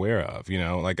and be aware of.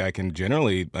 I can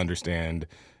generally understand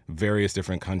various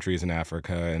different countries in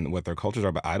Africa and what their cultures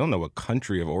are, but I don't know what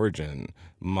country of origin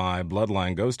my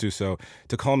bloodline goes to. So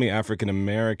to call me African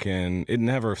American, it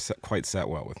never quite sat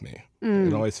well with me.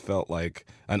 It always felt like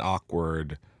an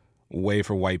awkward way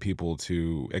for white people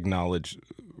to acknowledge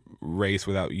race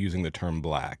without using the term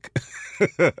black.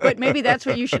 But maybe that's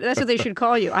what they should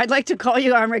call you. I'd like to call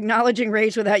you, I'm acknowledging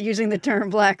race without using the term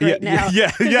black right now.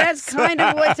 Yeah, That's kind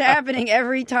of what's happening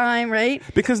every time, right?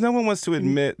 Because no one wants to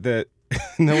admit that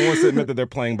they're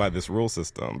playing by this rule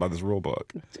system, by this rule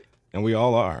book. And we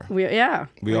all are. We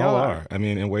all are. I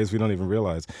mean, in ways we don't even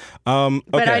realize. Okay.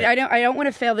 But I don't want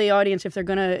to fail the audience if they're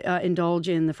going to indulge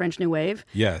in the French New Wave.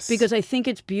 Yes. Because I think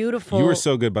it's beautiful. You were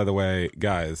so good, by the way,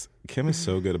 guys. Kim is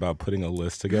so good about putting a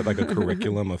list together, like a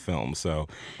curriculum of films. So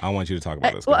I want you to talk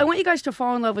about this. Well, I want you guys to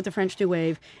fall in love with the French New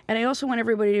Wave. And I also want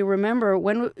everybody to remember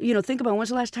think about when's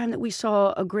the last time that we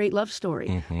saw a great love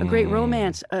story, a great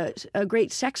romance, a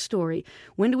great sex story.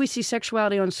 When do we see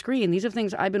sexuality on screen? These are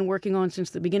things I've been working on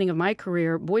since the beginning of my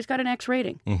career. Boys got an X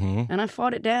rating, and I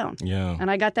fought it down. Yeah.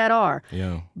 And I got that R.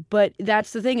 Yeah. But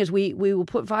that's the thing is we will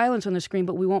put violence on the screen,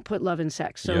 but we won't put love and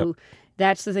sex. So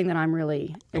that's the thing that I'm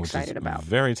really excited about.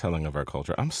 Very telling of our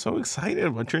culture. I'm so excited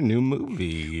about your new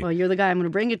movie. Well, you're the guy I'm going to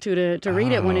bring it to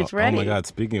read it when it's ready. Oh my God!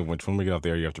 Speaking of which, when we get off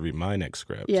there, you have to read my next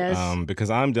script. Yes.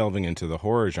 Because I'm delving into the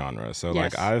horror genre. So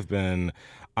yes. I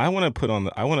want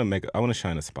to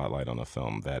shine a spotlight on a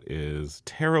film that is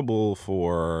terrible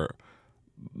for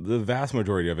the vast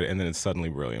majority of it, and then it's suddenly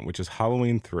brilliant, which is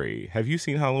Halloween 3. Have you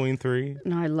seen Halloween 3?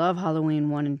 No, I love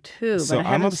Halloween 1 and 2, but I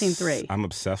haven't seen 3. I'm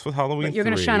obsessed with Halloween 3. But you're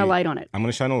going to shine a light on it. I'm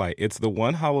going to shine a light. It's the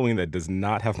one Halloween that does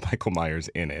not have Michael Myers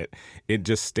in it. It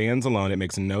just stands alone. It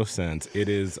makes no sense. It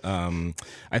is,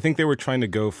 I think they were trying to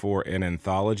go for an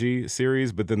anthology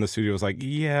series, but then the studio was like,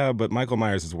 yeah, but Michael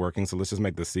Myers is working, so let's just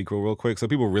make the sequel real quick. So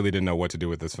people really didn't know what to do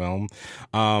with this film.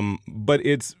 But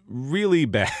it's really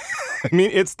bad. I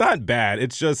mean, it's not bad.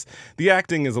 It's just the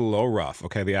acting is a little rough.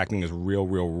 Okay, the acting is real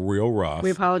rough. We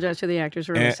apologize to the actors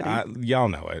for listening. Y'all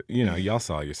know it. Y'all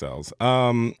saw yourselves.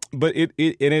 But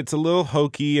it's a little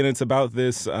hokey, and it's about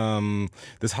this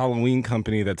Halloween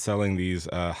company that's selling these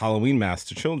Halloween masks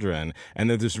to children, and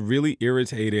there's this really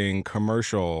irritating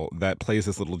commercial that plays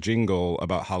this little jingle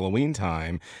about Halloween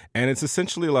time, and it's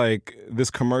essentially like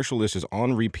this commercial is just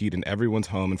on repeat in everyone's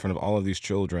home in front of all of these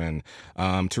children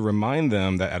to remind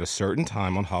them that at a certain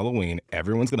time on Halloween,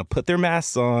 everyone's going to put their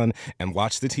masks on and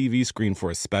watch the TV screen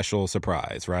for a special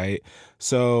surprise, right?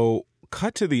 So,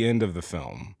 cut to the end of the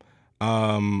film.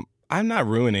 I'm not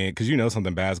ruining it because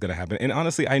something bad is going to happen. And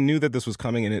honestly, I knew that this was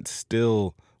coming, and it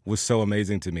still was so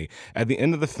amazing to me. At the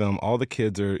end of the film, all the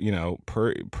kids are,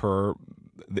 per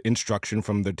the instruction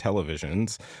from their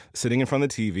televisions, sitting in front of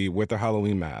the TV with their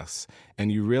Halloween masks.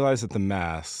 And you realize that the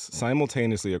masks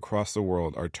simultaneously across the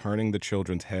world are turning the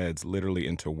children's heads literally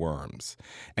into worms.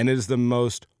 And it is the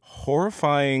most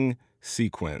horrifying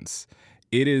sequence.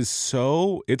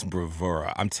 It's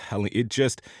bravura. I'm telling you,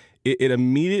 it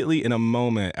immediately, in a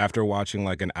moment, after watching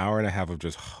like an hour and a half of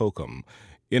just hokum,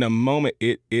 in a moment,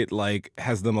 it like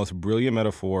has the most brilliant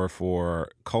metaphor for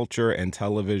culture and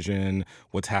television,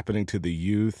 what's happening to the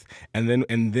youth, and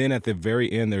then at the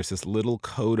very end, there's this little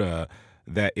coda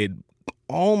that it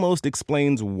almost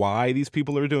explains why these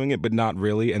people are doing it, but not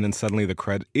really. And then suddenly the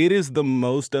credit. It is the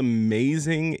most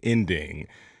amazing ending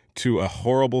to a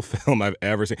horrible film I've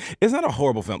ever seen. It's not a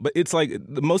horrible film, but it's like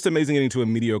the most amazing ending to a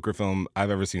mediocre film I've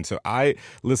ever seen. So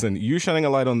you shining a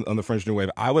light on the French New Wave,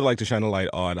 I would like to shine a light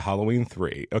on Halloween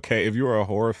 3. Okay, if you're a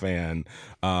horror fan,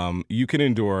 you can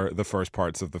endure the first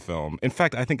parts of the film. In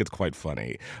fact, I think it's quite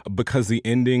funny because the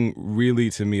ending really,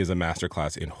 to me, is a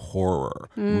masterclass in horror.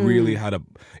 Really how to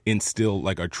instill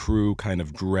like a true kind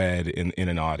of dread in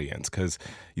an audience, because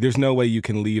there's no way you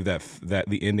can leave that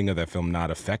the ending of that film not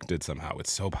affected somehow.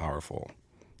 It's so powerful.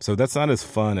 So that's not as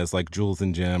fun as like Jules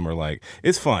and Jim, or like,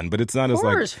 it's fun, but it's not as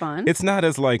like, horror's fun. It's not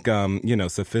as like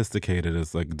sophisticated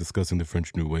as like discussing the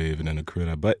French New Wave and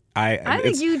Anacrita. But I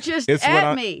think you just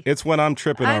at me. It's what I'm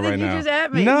tripping on right now. I think you just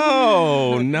at me.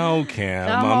 No,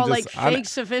 Cam. I'm all like fake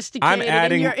sophisticated. I'm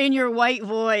adding in your white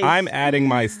voice. I'm adding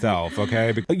myself.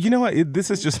 Okay, you know what?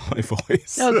 This is just my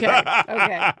voice.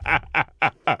 Okay.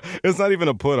 It's not even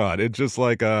a put on. It's just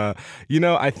like I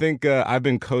think I've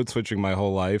been code switching my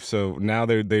whole life, so now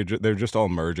they're just all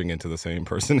merging into the same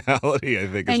personality, I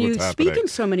think, is and what's happening. And you speak in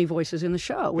so many voices in the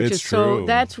show, which it's is true. So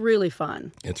that's really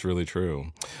fun. It's really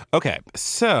true. Okay,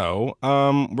 so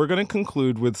we're going to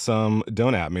conclude with some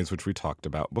Don't At Me's, which we talked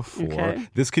about before. Okay.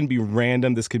 This can be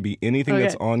random. This could be anything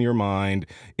that's on your mind,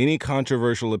 any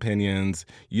controversial opinions.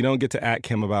 You don't get to at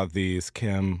Kim about these.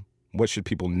 Kim, what should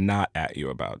people not at you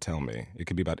about? Tell me. It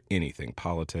could be about anything,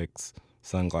 politics,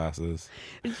 sunglasses.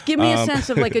 Give me a sense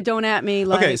of like a don't at me.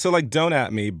 Like, okay, so like don't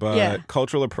at me, but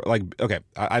cultural,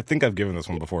 I think I've given this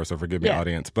one before, so forgive me,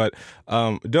 audience. But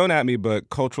don't at me, but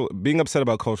being upset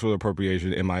about cultural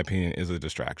appropriation, in my opinion, is a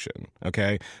distraction.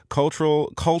 Okay,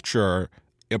 culture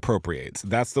appropriates.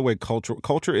 That's the way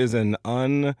culture is an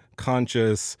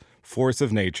unconscious force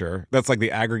of nature. That's like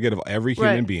the aggregate of every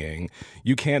human being.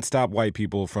 You can't stop white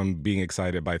people from being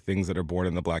excited by things that are born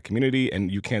in the Black community,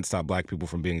 and you can't stop Black people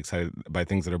from being excited by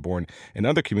things that are born in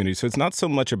other communities. So it's not so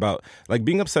much about like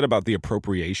being upset about the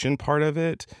appropriation part of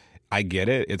it. I get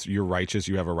it. You're righteous.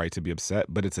 You have a right to be upset,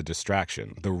 but it's a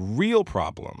distraction. The real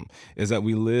problem is that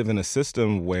we live in a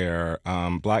system where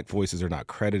Black voices are not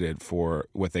credited for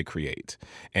what they create.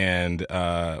 And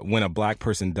when a Black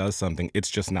person does something, it's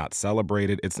just not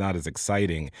celebrated. It's not as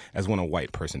exciting as when a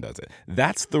white person does it.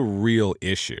 That's the real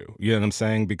issue. You know what I'm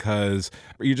saying? Because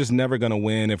you're just never going to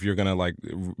win if you're going to like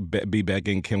be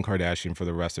begging Kim Kardashian for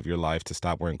the rest of your life to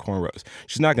stop wearing cornrows.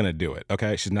 She's not going to do it.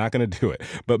 Okay? She's not going to do it.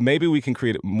 But maybe we can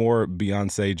create more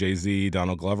Beyonce, Jay-Z,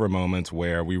 Donald Glover moments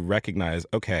where we recognize,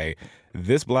 okay,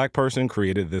 this Black person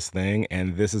created this thing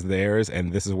and this is theirs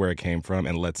and this is where it came from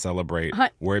and let's celebrate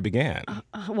where it began.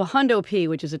 Well, hundo P,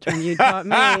 which is a term you taught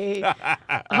me,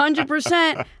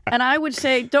 100%. And I would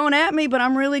say, don't at me, but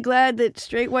I'm really glad that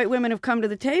straight white women have come to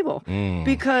the table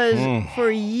because for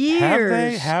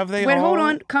years... Have they Wait, all? hold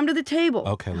on. Come to the table.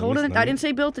 Okay. Hold on. I didn't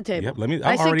say built the table. Yep,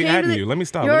 I'm already adding you. Let me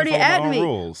stop. You're already adding me.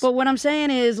 Rules. But what I'm saying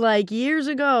is, like, years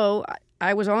ago...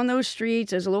 I was on those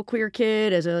streets as a little queer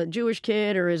kid, as a Jewish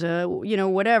kid, or as a,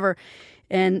 whatever.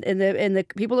 And the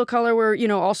people of color were,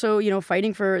 also,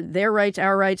 fighting for their rights,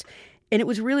 our rights. And it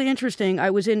was really interesting.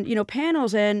 I was in,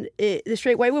 panels and the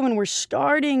straight white women were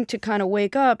starting to kind of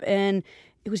wake up. And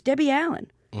it was Debbie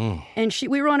Allen. And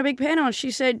we were on a big panel and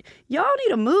she said, y'all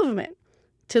need a movement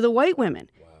to the white women.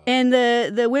 Wow. And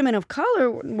the women of color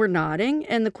were nodding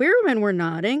and the queer women were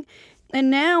nodding. And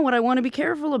now what I want to be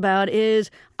careful about is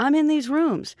I'm in these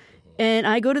rooms and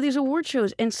I go to these award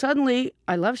shows and suddenly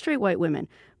I love straight white women.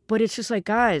 But it's just like,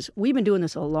 guys, we've been doing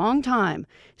this a long time.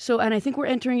 And I think we're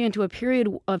entering into a period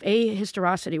of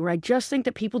ahistoricity where I just think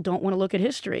that people don't want to look at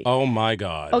history. Oh, my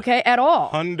God. Okay, at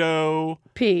all. Hundo.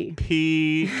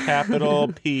 P,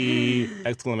 capital P,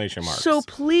 exclamation marks. So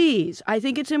please, I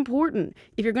think it's important.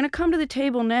 If you're going to come to the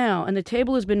table now, and the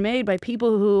table has been made by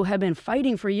people who have been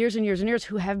fighting for years and years and years,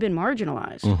 who have been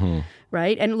marginalized,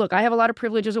 right? And look, I have a lot of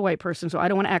privilege as a white person, so I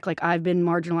don't want to act like I've been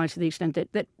marginalized to the extent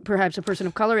that perhaps a person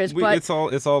of color is. But it's all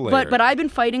layered. But I've been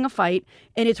fighting a fight,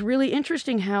 and it's really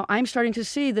interesting how I'm starting to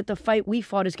see that the fight we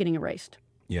fought is getting erased.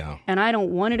 Yeah. And I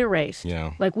don't want it erased.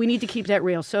 Yeah. Like, we need to keep that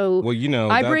real. So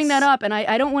well, I bring that up, and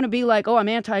I don't want to be like, oh, I'm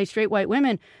anti-straight white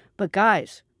women. But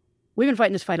guys, we've been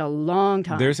fighting this fight a long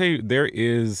time. There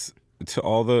is, to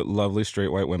all the lovely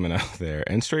straight white women out there,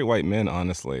 and straight white men,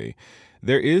 honestly,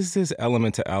 there is this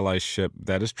element to allyship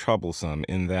that is troublesome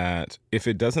in that if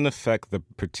it doesn't affect the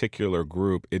particular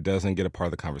group, it doesn't get a part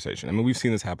of the conversation. I mean, we've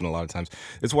seen this happen a lot of times.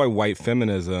 It's why white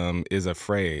feminism is a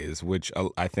phrase, which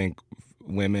I think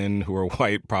women who are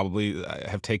white probably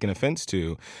have taken offense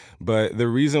to. But the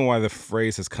reason why the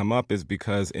phrase has come up is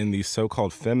because in these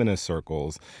so-called feminist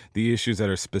circles, the issues that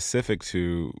are specific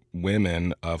to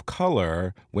women of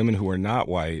color, women who are not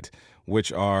white,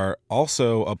 which are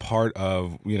also a part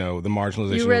of, the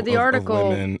marginalization you read the article of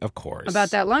women, of course.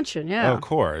 About that luncheon, yeah. Of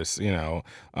course,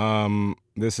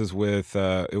 this is with,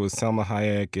 it was Selma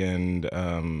Hayek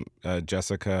and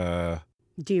Jessica...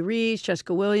 Dee Reese,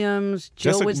 Jessica Williams,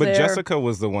 Jill was there. But Jessica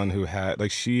was the one who had,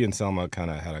 like, she and Selma kind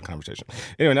of had a conversation.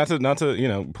 Anyway, not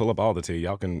to pull up all the tea.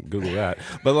 Y'all can Google that.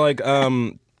 But, like,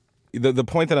 the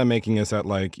point that I'm making is that,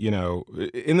 like,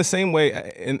 in the same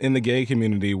way in the gay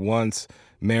community, once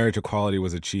marriage equality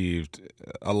was achieved,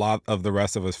 a lot of the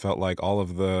rest of us felt like all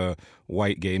of the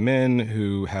white gay men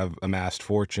who have amassed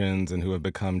fortunes and who have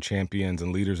become champions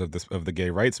and leaders of the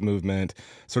gay rights movement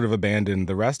sort of abandoned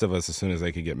the rest of us as soon as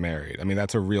they could get married. I mean,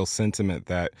 that's a real sentiment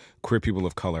that queer people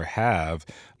of color have.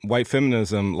 White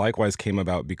feminism likewise came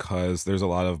about because there's a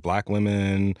lot of Black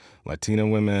women, Latina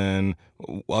women,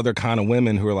 other kind of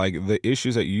women who are like, the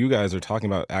issues that you guys are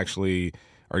talking about actually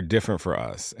are different for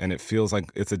us. And it feels like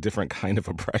it's a different kind of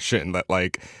oppression that,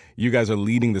 like, you guys are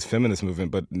leading this feminist movement,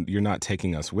 but you're not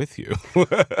taking us with you.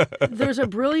 There's a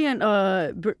brilliant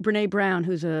Brene Brown,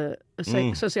 who's a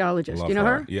sociologist. Do you know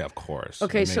her? Yeah, of course.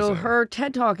 Okay, amazing. So her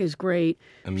TED Talk is great.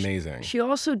 Amazing. She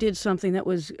also did something that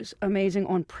was amazing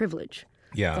on privilege.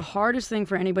 Yeah. The hardest thing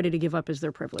for anybody to give up is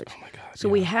their privilege. Oh, my God. So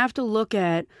we have to look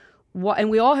at and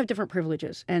we all have different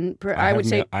privileges. And I would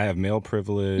say... I have male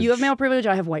privilege. You have male privilege,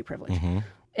 I have white privilege. Mm-hmm.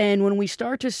 And when we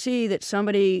start to see that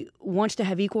somebody wants to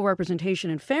have equal representation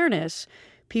and fairness,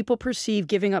 people perceive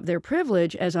giving up their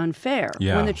privilege as unfair.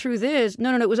 Yeah. When the truth is,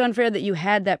 no, it was unfair that you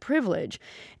had that privilege.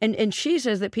 And she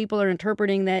says that people are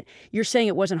interpreting that you're saying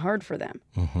it wasn't hard for them.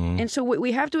 Mm-hmm. And so what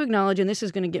we have to acknowledge, and this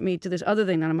is going to get me to this other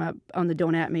thing that I'm on the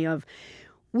don't at me of,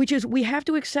 which is we have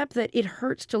to accept that it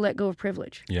hurts to let go of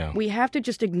privilege. Yeah. We have to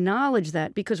just acknowledge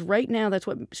that, because right now that's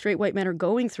what straight white men are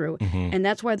going through. And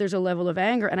that's why there's a level of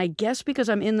anger. And I guess because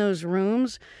I'm in those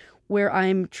rooms where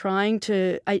I'm trying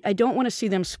to, I don't want to see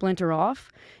them splinter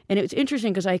off. And it's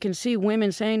interesting because I can see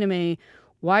women saying to me,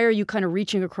 why are you kind of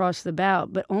reaching across the bow?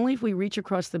 But only if we reach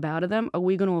across the bow to them are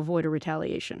we going to avoid a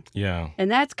retaliation. Yeah.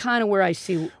 And that's kind of where I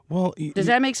see. Well, does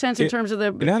that make sense in terms of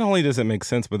the? Not only does it make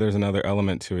sense, but there's another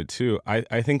element to it too.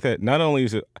 I think that not only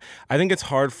is it, I think it's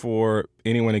hard for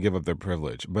anyone to give up their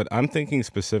privilege, but I'm thinking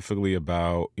specifically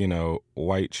about,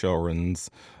 white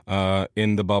children's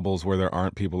in the bubbles where there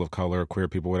aren't people of color, queer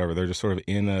people, whatever. They're just sort of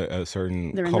in a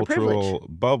certain cultural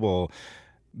bubble.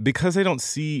 Because they don't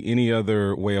see any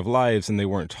other way of lives and they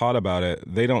weren't taught about it,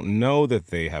 they don't know that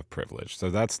they have privilege. So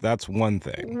that's one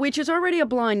thing. Which is already a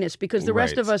blindness, because the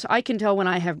rest of us, I can tell when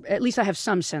I have, at least I have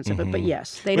some sense of it, but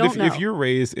yes, they don't know. If you're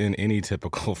raised in any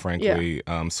typical, frankly,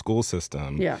 school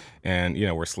system, and,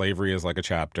 where slavery is like a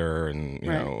chapter and,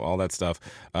 all that stuff,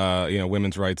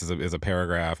 women's rights is a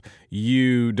paragraph,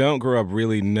 you don't grow up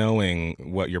really knowing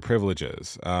what your privilege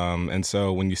is. And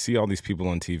so when you see all these people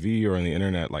on TV or on the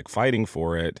internet, like fighting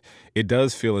for it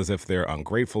does feel as if they're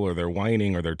ungrateful or they're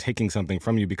whining or they're taking something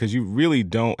from you, because you really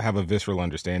don't have a visceral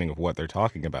understanding of what they're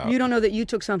talking about. You don't know that you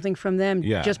took something from them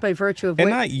just by virtue of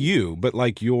not you, but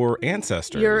like your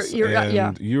ancestors.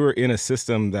 You're in a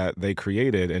system that they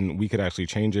created, and we could actually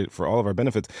change it for all of our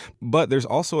benefits. But there's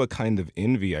also a kind of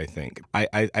envy, I think.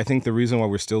 I think the reason why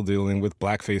we're still dealing with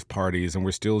blackface parties and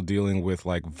we're still dealing with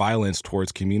like violence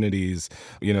towards communities,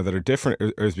 that are different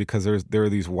is because there are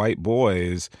these white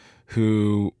boys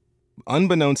who,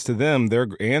 unbeknownst to them, their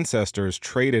ancestors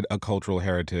traded a cultural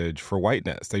heritage for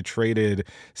whiteness. They traded,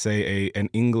 say, an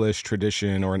English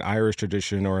tradition or an Irish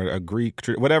tradition or a Greek,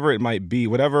 whatever it might be,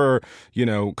 whatever,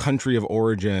 country of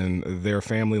origin their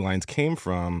family lines came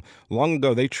from. Long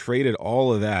ago, they traded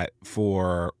all of that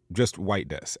for just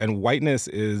whiteness. And whiteness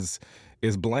is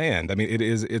bland. I mean,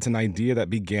 it's an idea that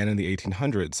began in the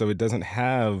 1800s. So it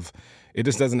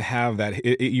just doesn't have that.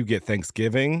 You get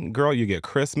Thanksgiving, girl. You get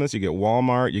Christmas. You get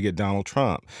Walmart. You get Donald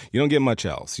Trump. You don't get much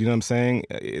else. You know what I'm saying?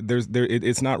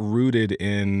 It's not rooted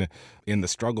in the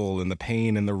struggle and the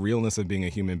pain and the realness of being a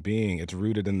human being. It's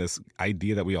rooted in this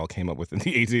idea that we all came up with in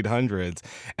the 1800s.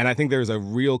 And I think there's a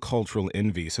real cultural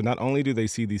envy. So not only do they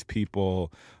see these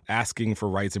people asking for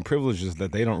rights and privileges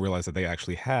that they don't realize that they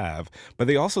actually have, but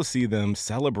they also see them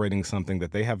celebrating something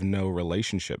that they have no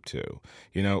relationship to.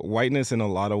 Whiteness in a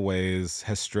lot of ways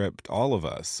has stripped all of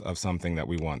us of something that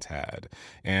we once had.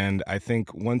 And I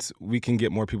think once we can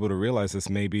get more people to realize this,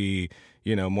 maybe,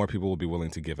 more people will be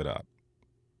willing to give it up.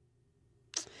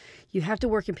 You have to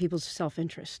work in people's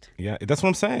self-interest. Yeah, that's what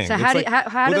I'm saying. So that's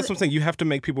what I'm saying. You have to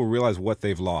make people realize what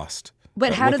they've lost.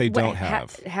 But what they don't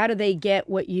have. How do they get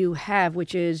what you have,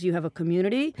 which is you have a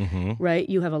community, right?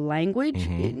 You have a language.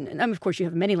 Of course, you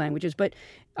have many languages, but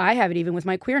I have it even with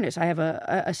my queerness. I have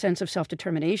a sense of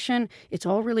self-determination. It's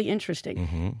all really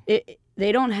interesting.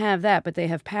 They don't have that, but they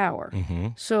have power.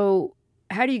 So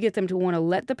how do you get them to want to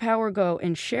let the power go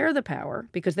and share the power?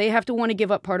 Because they have to want to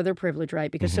give up part of their privilege, right?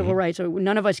 Because civil rights,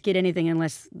 none of us get anything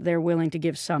unless they're willing to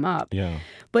give some up. Yeah.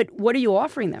 But what are you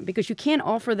offering them? Because you can't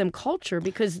offer them culture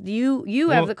because you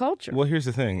have the culture. Well, here's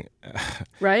the thing.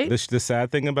 Right? The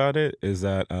sad thing about it is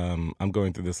that I'm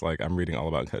going through this, I'm reading all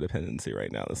about codependency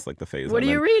right now. This is the phase What are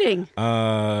you reading?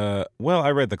 Well,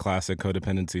 I read the classic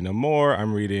Codependency No More.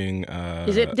 I'm reading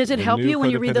Does it help you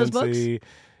when you read those books?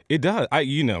 It does.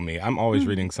 You know me. I'm always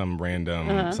reading some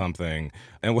random something.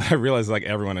 And what I realize is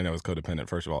everyone I know is codependent,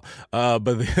 first of all.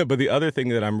 But the other thing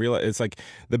that I'm realizing, it's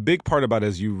the big part about it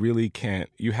is you really can't,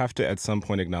 you have to at some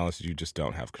point acknowledge that you just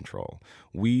don't have control.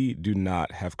 We do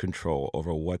not have control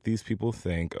over what these people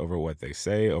think, over what they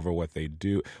say, over what they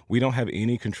do. We don't have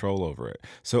any control over it.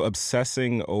 So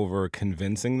obsessing over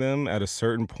convincing them at a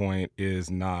certain point is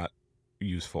not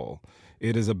useful.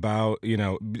 It is about,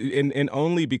 and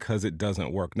only because it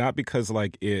doesn't work, not because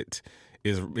it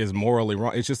is morally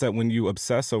wrong. It's just that when you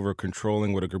obsess over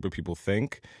controlling what a group of people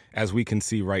think, as we can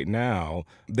see right now,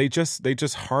 they just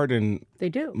harden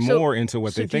more into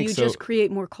what they think. So do you just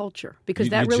create more culture? Because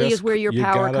that really is where your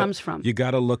power comes from. You got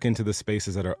to look into the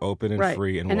spaces that are open and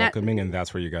free and welcoming, and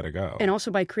that's where you got to go. And also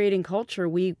by creating culture,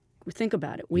 we think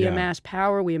about it. We amass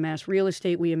power, we amass real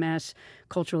estate, we amass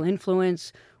cultural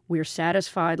influence. We're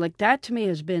satisfied. That to me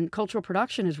has been, cultural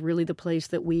production is really the place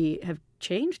that we have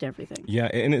changed everything. Yeah,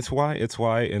 and it's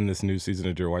why in this new season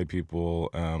of Dear White People,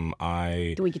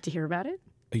 Do we get to hear about it?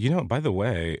 By the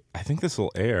way, I think this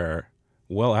will air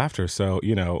well after. So,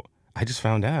 I just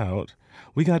found out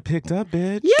we got picked up,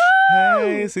 bitch. Yeah!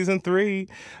 Hey, season 3.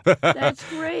 That's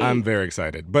great. I'm very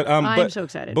excited. But I'm so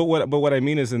excited. But what I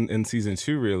mean is in season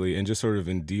 2, really, and just sort of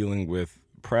in dealing with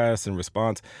press and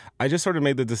response, I just sort of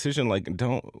made the decision, like,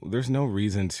 there's no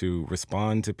reason to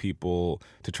respond to people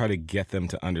to try to get them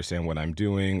to understand what I'm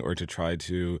doing or to try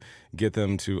to get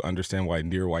them to understand why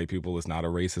Dear White People is not a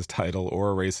racist title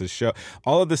or a racist show.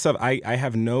 All of this stuff, I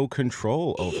have no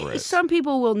control over it. Some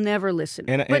people will never listen,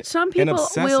 but some and people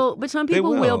obsess-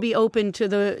 will be open to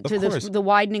the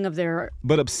widening of their.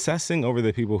 But obsessing over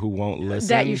the people who won't listen,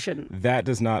 that you shouldn't. That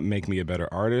does not make me a better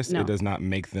artist. No. It does not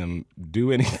make them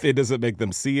do anything. It doesn't make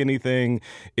them see anything.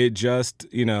 It just,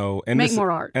 and make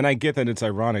more art. And I get that it's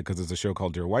ironic because it's a show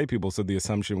called Dear White People, so the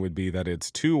assumption would be that it's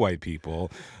 2 white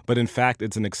people, but in fact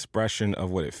it's an expression of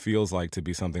what it feels like to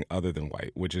be something other than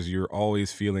white, which is you're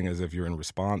always feeling as if you're in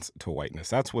response to whiteness.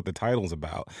 That's what the title's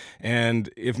about. And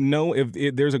if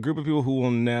there's a group of people who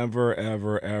will never,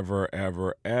 ever, ever,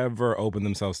 ever, ever open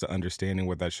themselves to understanding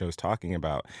what that show's talking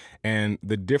about. And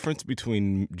the difference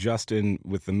between Justin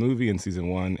with the movie in season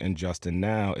 1 and Justin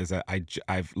now is that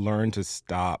I've learned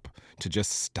to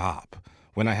just stop.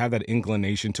 When I have that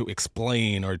inclination to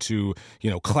explain or to,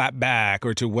 clap back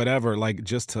or to whatever, like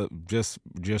just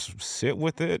sit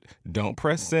with it, don't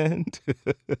press send,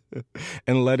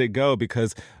 and let it go.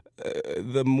 Because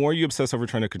the more you obsess over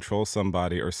trying to control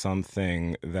somebody or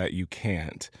something that you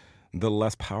can't, the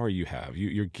less power you have.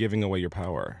 You're giving away your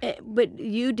power. But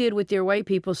you did with Dear White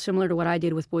People similar to what I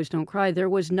did with Boys Don't Cry. There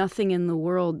was nothing in the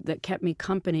world that kept me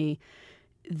company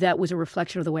that was a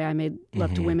reflection of the way I made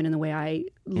love to women and the way I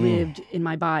lived in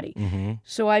my body. Mm-hmm.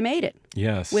 So I made it.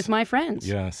 Yes. With my friends.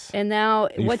 Yes. And now,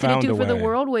 what did it do for the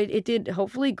world? It did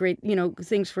hopefully great,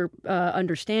 things for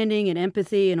understanding and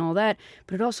empathy and all that.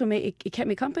 But it also it kept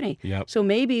me company. Yep. So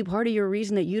maybe part of your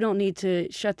reason that you don't need to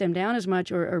shut them down as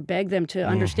much or beg them to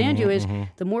understand you is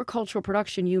the more cultural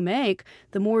production you make,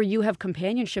 the more you have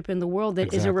companionship in the world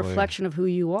that is a reflection of who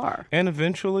you are. And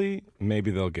eventually,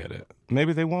 maybe they'll get it.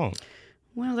 Maybe they won't.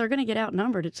 Well, they're going to get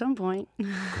outnumbered at some point.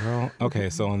 Girl, okay,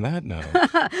 so on that note...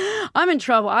 I'm in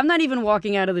trouble. I'm not even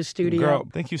walking out of the studio. Girl,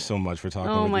 thank you so much for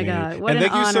talking with me. Oh, my God. What and an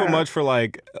thank you so honor. much for,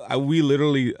 we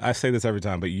literally, I say this every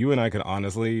time, but you and I can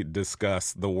honestly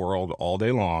discuss the world all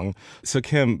day long. So,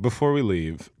 Kim, before we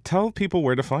leave, tell people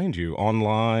where to find you.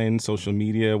 Online, social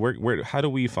media, how do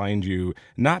we find you?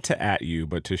 Not to at you,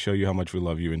 but to show you how much we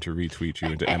love you and to retweet you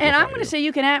and to amplify And I'm going to say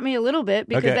you can at me a little bit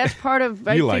because that's part of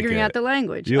figuring out the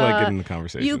language. You like getting the conversation.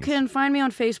 You can find me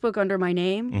on Facebook under my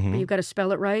name. Mm-hmm. You've got to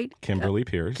spell it right. Kimberly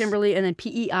Peirce. Kimberly, and then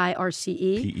Peirce. Peirce.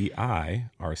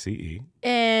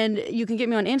 And you can get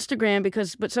me on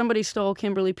Instagram but somebody stole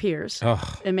Kimberly Peirce.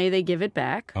 Ugh. And may they give it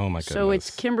back. Oh, my goodness. So it's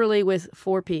Kimberly with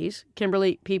 4 P's.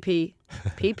 Kimberly PP.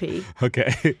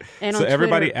 Okay. And so on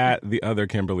everybody Twitter, at the other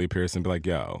Kimberly Peirce and be like,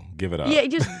 yo, give it up. Yeah,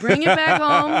 just bring it back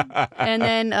home. And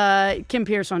then Kim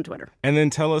Peirce on Twitter. And then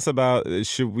tell us about,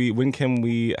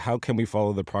 how can we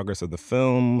follow the progress of the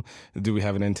film? Do we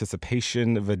have an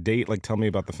anticipation of a date? Tell me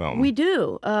about the film. We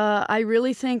do. I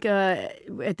really think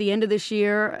at the end of this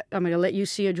year, I'm going to let you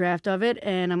see a draft of it,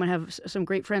 and I'm going to have some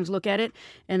great friends look at it,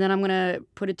 and then I'm going to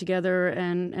put it together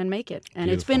and make it. And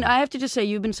Beautiful. It's been, I have to just say,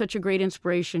 you've been such a great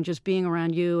inspiration just being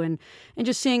around you and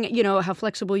just seeing, how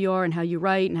flexible you are and how you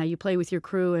write and how you play with your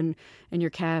crew and your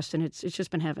cast, and it's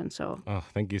just been heaven. So. Oh,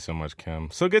 thank you so much,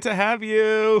 Kim. So good to have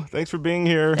you. Thanks for being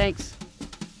here. Thanks.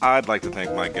 I'd like to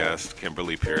thank my guest,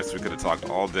 Kimberly Peirce. We could have talked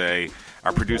all day.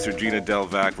 Our producer, Gina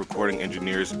Delvac, recording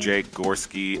engineers, Jake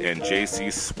Gorski and J.C.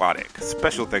 Swadek.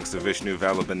 Special thanks to Vishnu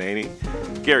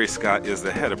Valabaneni. Gary Scott is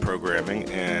the head of programming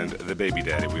and the baby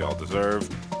daddy we all deserve.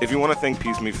 If you want to think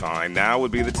Peace Me Fine, now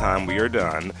would be the time. We are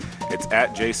done. It's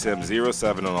at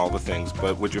JSim07 on all the things.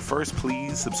 But would you first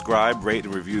please subscribe, rate,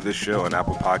 and review this show on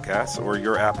Apple Podcasts or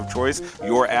your app of choice?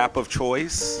 Your app of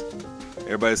choice?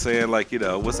 Everybody's saying,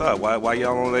 what's up? Why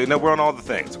y'all on there? No, we're on all the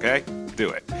things, okay? Do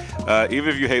it. Even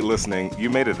if you hate listening, you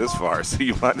made it this far, so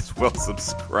you might as well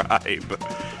subscribe.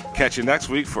 Catch you next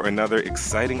week for another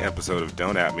exciting episode of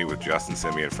Don't At Me with Justin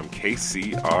Simeon from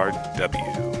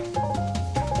KCRW.